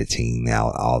and editing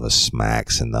out all the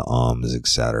smacks and the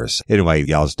etc. So anyway,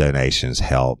 y'all's donations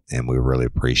help and we really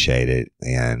appreciate it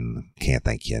and can't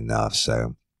thank you enough.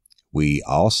 So we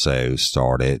also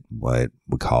started what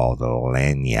we call the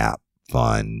Lanyap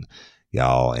Fund,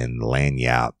 y'all. And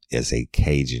Lanyap is a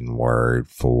Cajun word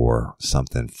for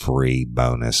something free,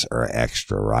 bonus, or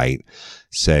extra, right?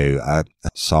 So I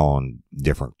saw on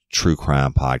different true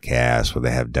crime podcasts where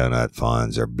they have donut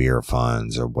funds or beer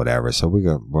funds or whatever. So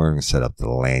we're going to set up the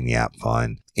Lanyap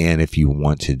Fund. And if you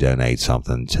want to donate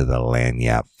something to the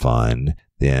Lanyap Fund,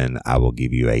 then I will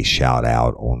give you a shout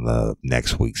out on the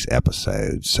next week's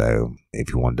episode. So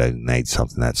if you want to donate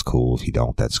something, that's cool. If you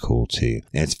don't, that's cool too.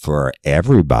 And it's for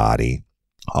everybody,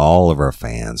 all of our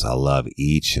fans. I love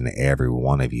each and every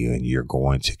one of you, and you're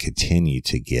going to continue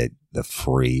to get the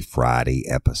free Friday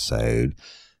episode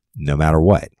no matter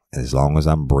what. As long as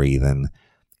I'm breathing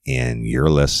and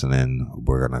you're listening,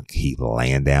 we're going to keep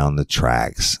laying down the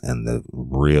tracks and the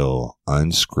real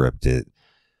unscripted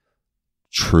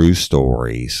true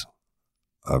stories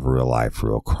of Real Life,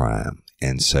 Real Crime.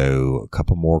 And so a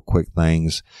couple more quick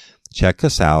things. Check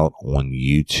us out on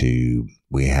YouTube.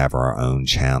 We have our own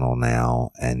channel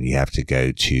now, and you have to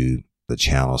go to the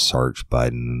channel search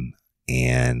button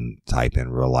and type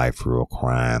in Real Life, Real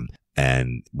Crime.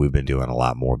 And we've been doing a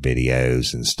lot more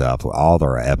videos and stuff. All of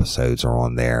our episodes are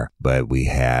on there, but we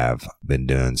have been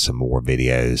doing some more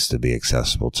videos to be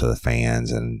accessible to the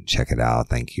fans, and check it out.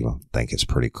 Thank you. I think it's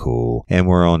pretty cool. And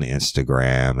we're on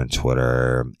Instagram and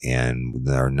Twitter, and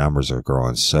our numbers are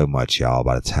growing so much, y'all.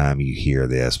 By the time you hear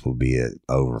this, we'll be at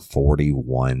over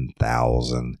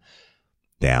 41,000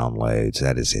 downloads.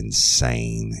 That is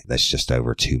insane. That's just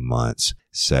over 2 months.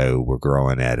 So we're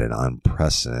growing at an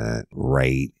unprecedented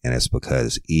rate, and it's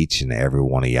because each and every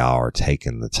one of y'all are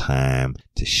taking the time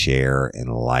to share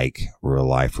and like Real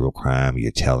Life, Real Crime.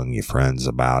 You're telling your friends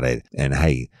about it. And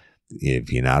hey,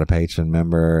 if you're not a patron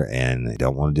member and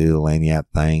don't want to do the Lanyap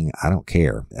thing, I don't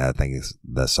care. I think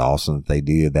that's awesome that they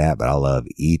do that, but I love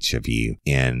each of you.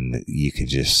 And you can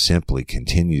just simply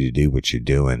continue to do what you're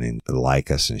doing and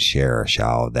like us and share us,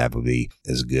 y'all. That would be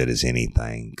as good as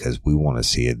anything, because we want to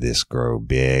see this grow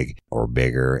big or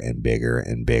bigger and bigger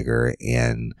and bigger.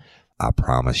 And I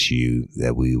promise you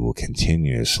that we will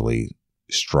continuously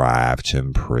strive to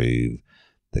improve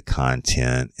the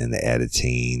content and the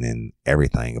editing and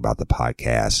everything about the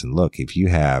podcast. And look, if you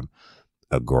have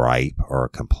a gripe or a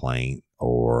complaint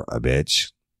or a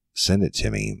bitch, send it to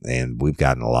me. And we've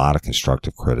gotten a lot of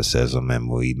constructive criticism,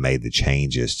 and we made the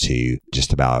changes to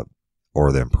just about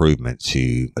or the improvement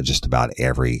to just about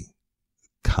every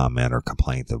comment or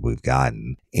complaint that we've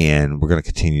gotten. And we're going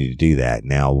to continue to do that.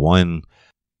 Now,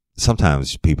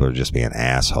 sometimes people are just being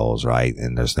assholes, right?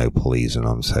 And there's no pleasing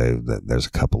them. So there's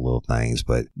a couple little things,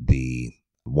 but the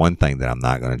one thing that I'm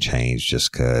not going to change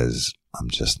just because I'm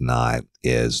just not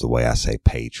is the way I say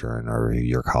patron, or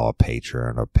you're called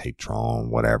patron or patron,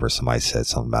 whatever. Somebody said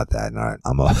something about that, and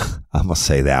I'm gonna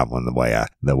say that one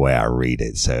the way I read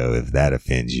it. So if that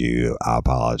offends you, I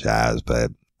apologize,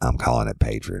 but I'm calling it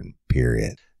patron,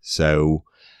 period. So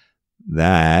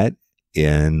that,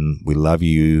 and we love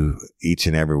you, each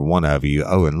and every one of you.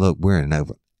 Oh, and look, we're in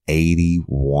over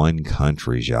 81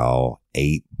 countries, y'all.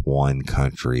 81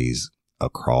 countries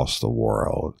across the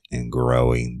world and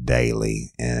growing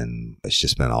daily. And it's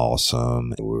just been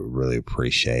awesome. We really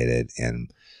appreciate it.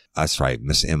 And that's right,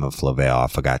 Miss Emma Flavel, I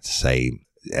forgot to say,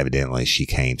 evidently she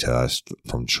came to us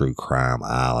from True Crime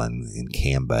Island in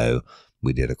Cambo.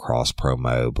 We did a cross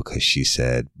promo because she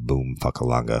said boom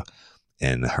fuckalunga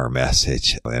in her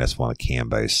message. And that's one of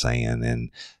Cambo's saying. And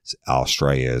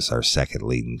Australia is our second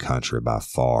leading country by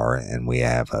far. And we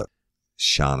have a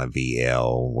Shauna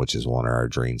VL, which is one of our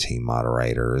Dream Team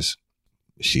moderators.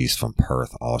 She's from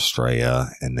Perth, Australia.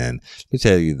 And then let me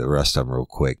tell you the rest of them real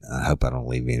quick. I hope I don't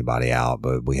leave anybody out,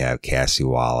 but we have Cassie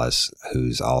Wallace,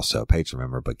 who's also a patron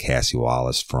member, but Cassie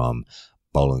Wallace from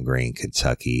Bowling Green,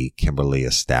 Kentucky. Kimberly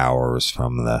Stowers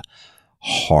from the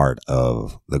heart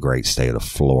of the great state of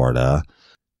Florida.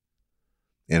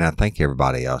 And I think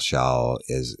everybody else, y'all,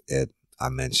 I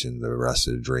mentioned the rest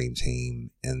of the Dream Team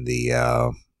in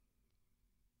the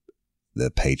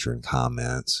patron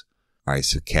comments. All right,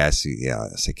 so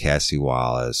Cassie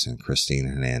Wallace and Christina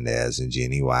Hernandez and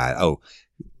Jenny White. Oh,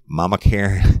 Mama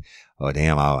Karen. Oh,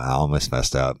 damn, I almost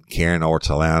messed up. Karen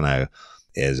Ortolano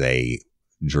is a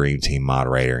Dream Team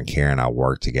moderator, and Karen and I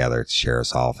work together at the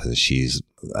sheriff's office. She's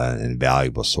an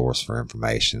invaluable source for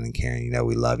information. And Karen, you know,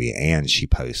 we love you. And she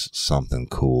posts something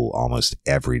cool almost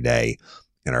every day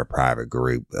in our private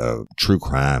group of true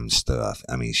crime stuff.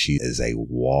 I mean, she is a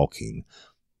walking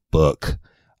book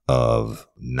of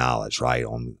knowledge, right,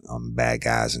 on bad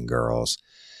guys and girls.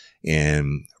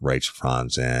 And Rachel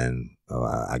Franzen,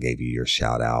 I gave you your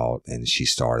shout out, and she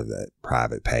started that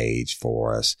private page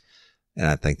for us. And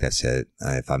I think that's it.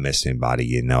 If I missed anybody,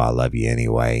 you know I love you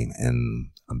anyway, and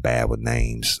I'm bad with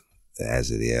names as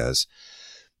it is.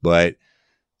 But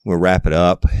we'll wrap it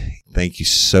up. Thank you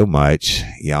so much,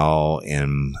 y'all,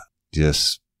 and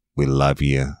we love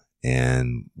you.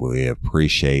 And we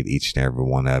appreciate each and every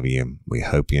one of you. We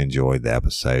hope you enjoyed the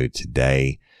episode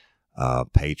today.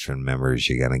 Patron members,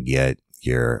 you're going to get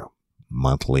your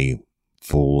monthly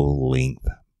full-length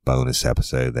bonus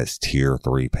episode. That's Tier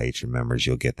 3 patron members.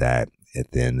 You'll get that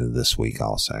at the end of this week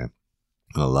also.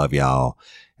 I love y'all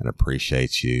and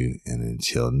appreciate you. And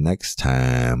until next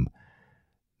time,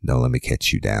 don't let me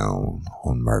catch you down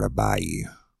on Murder Bayou.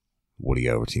 Woody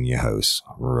Overton, your host,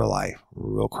 Real Life,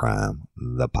 Real Crime,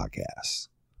 the podcast.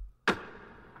 I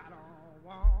don't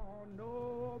want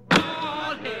no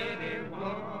bald-headed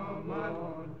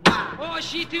woman. Oh,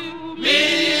 she do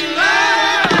me like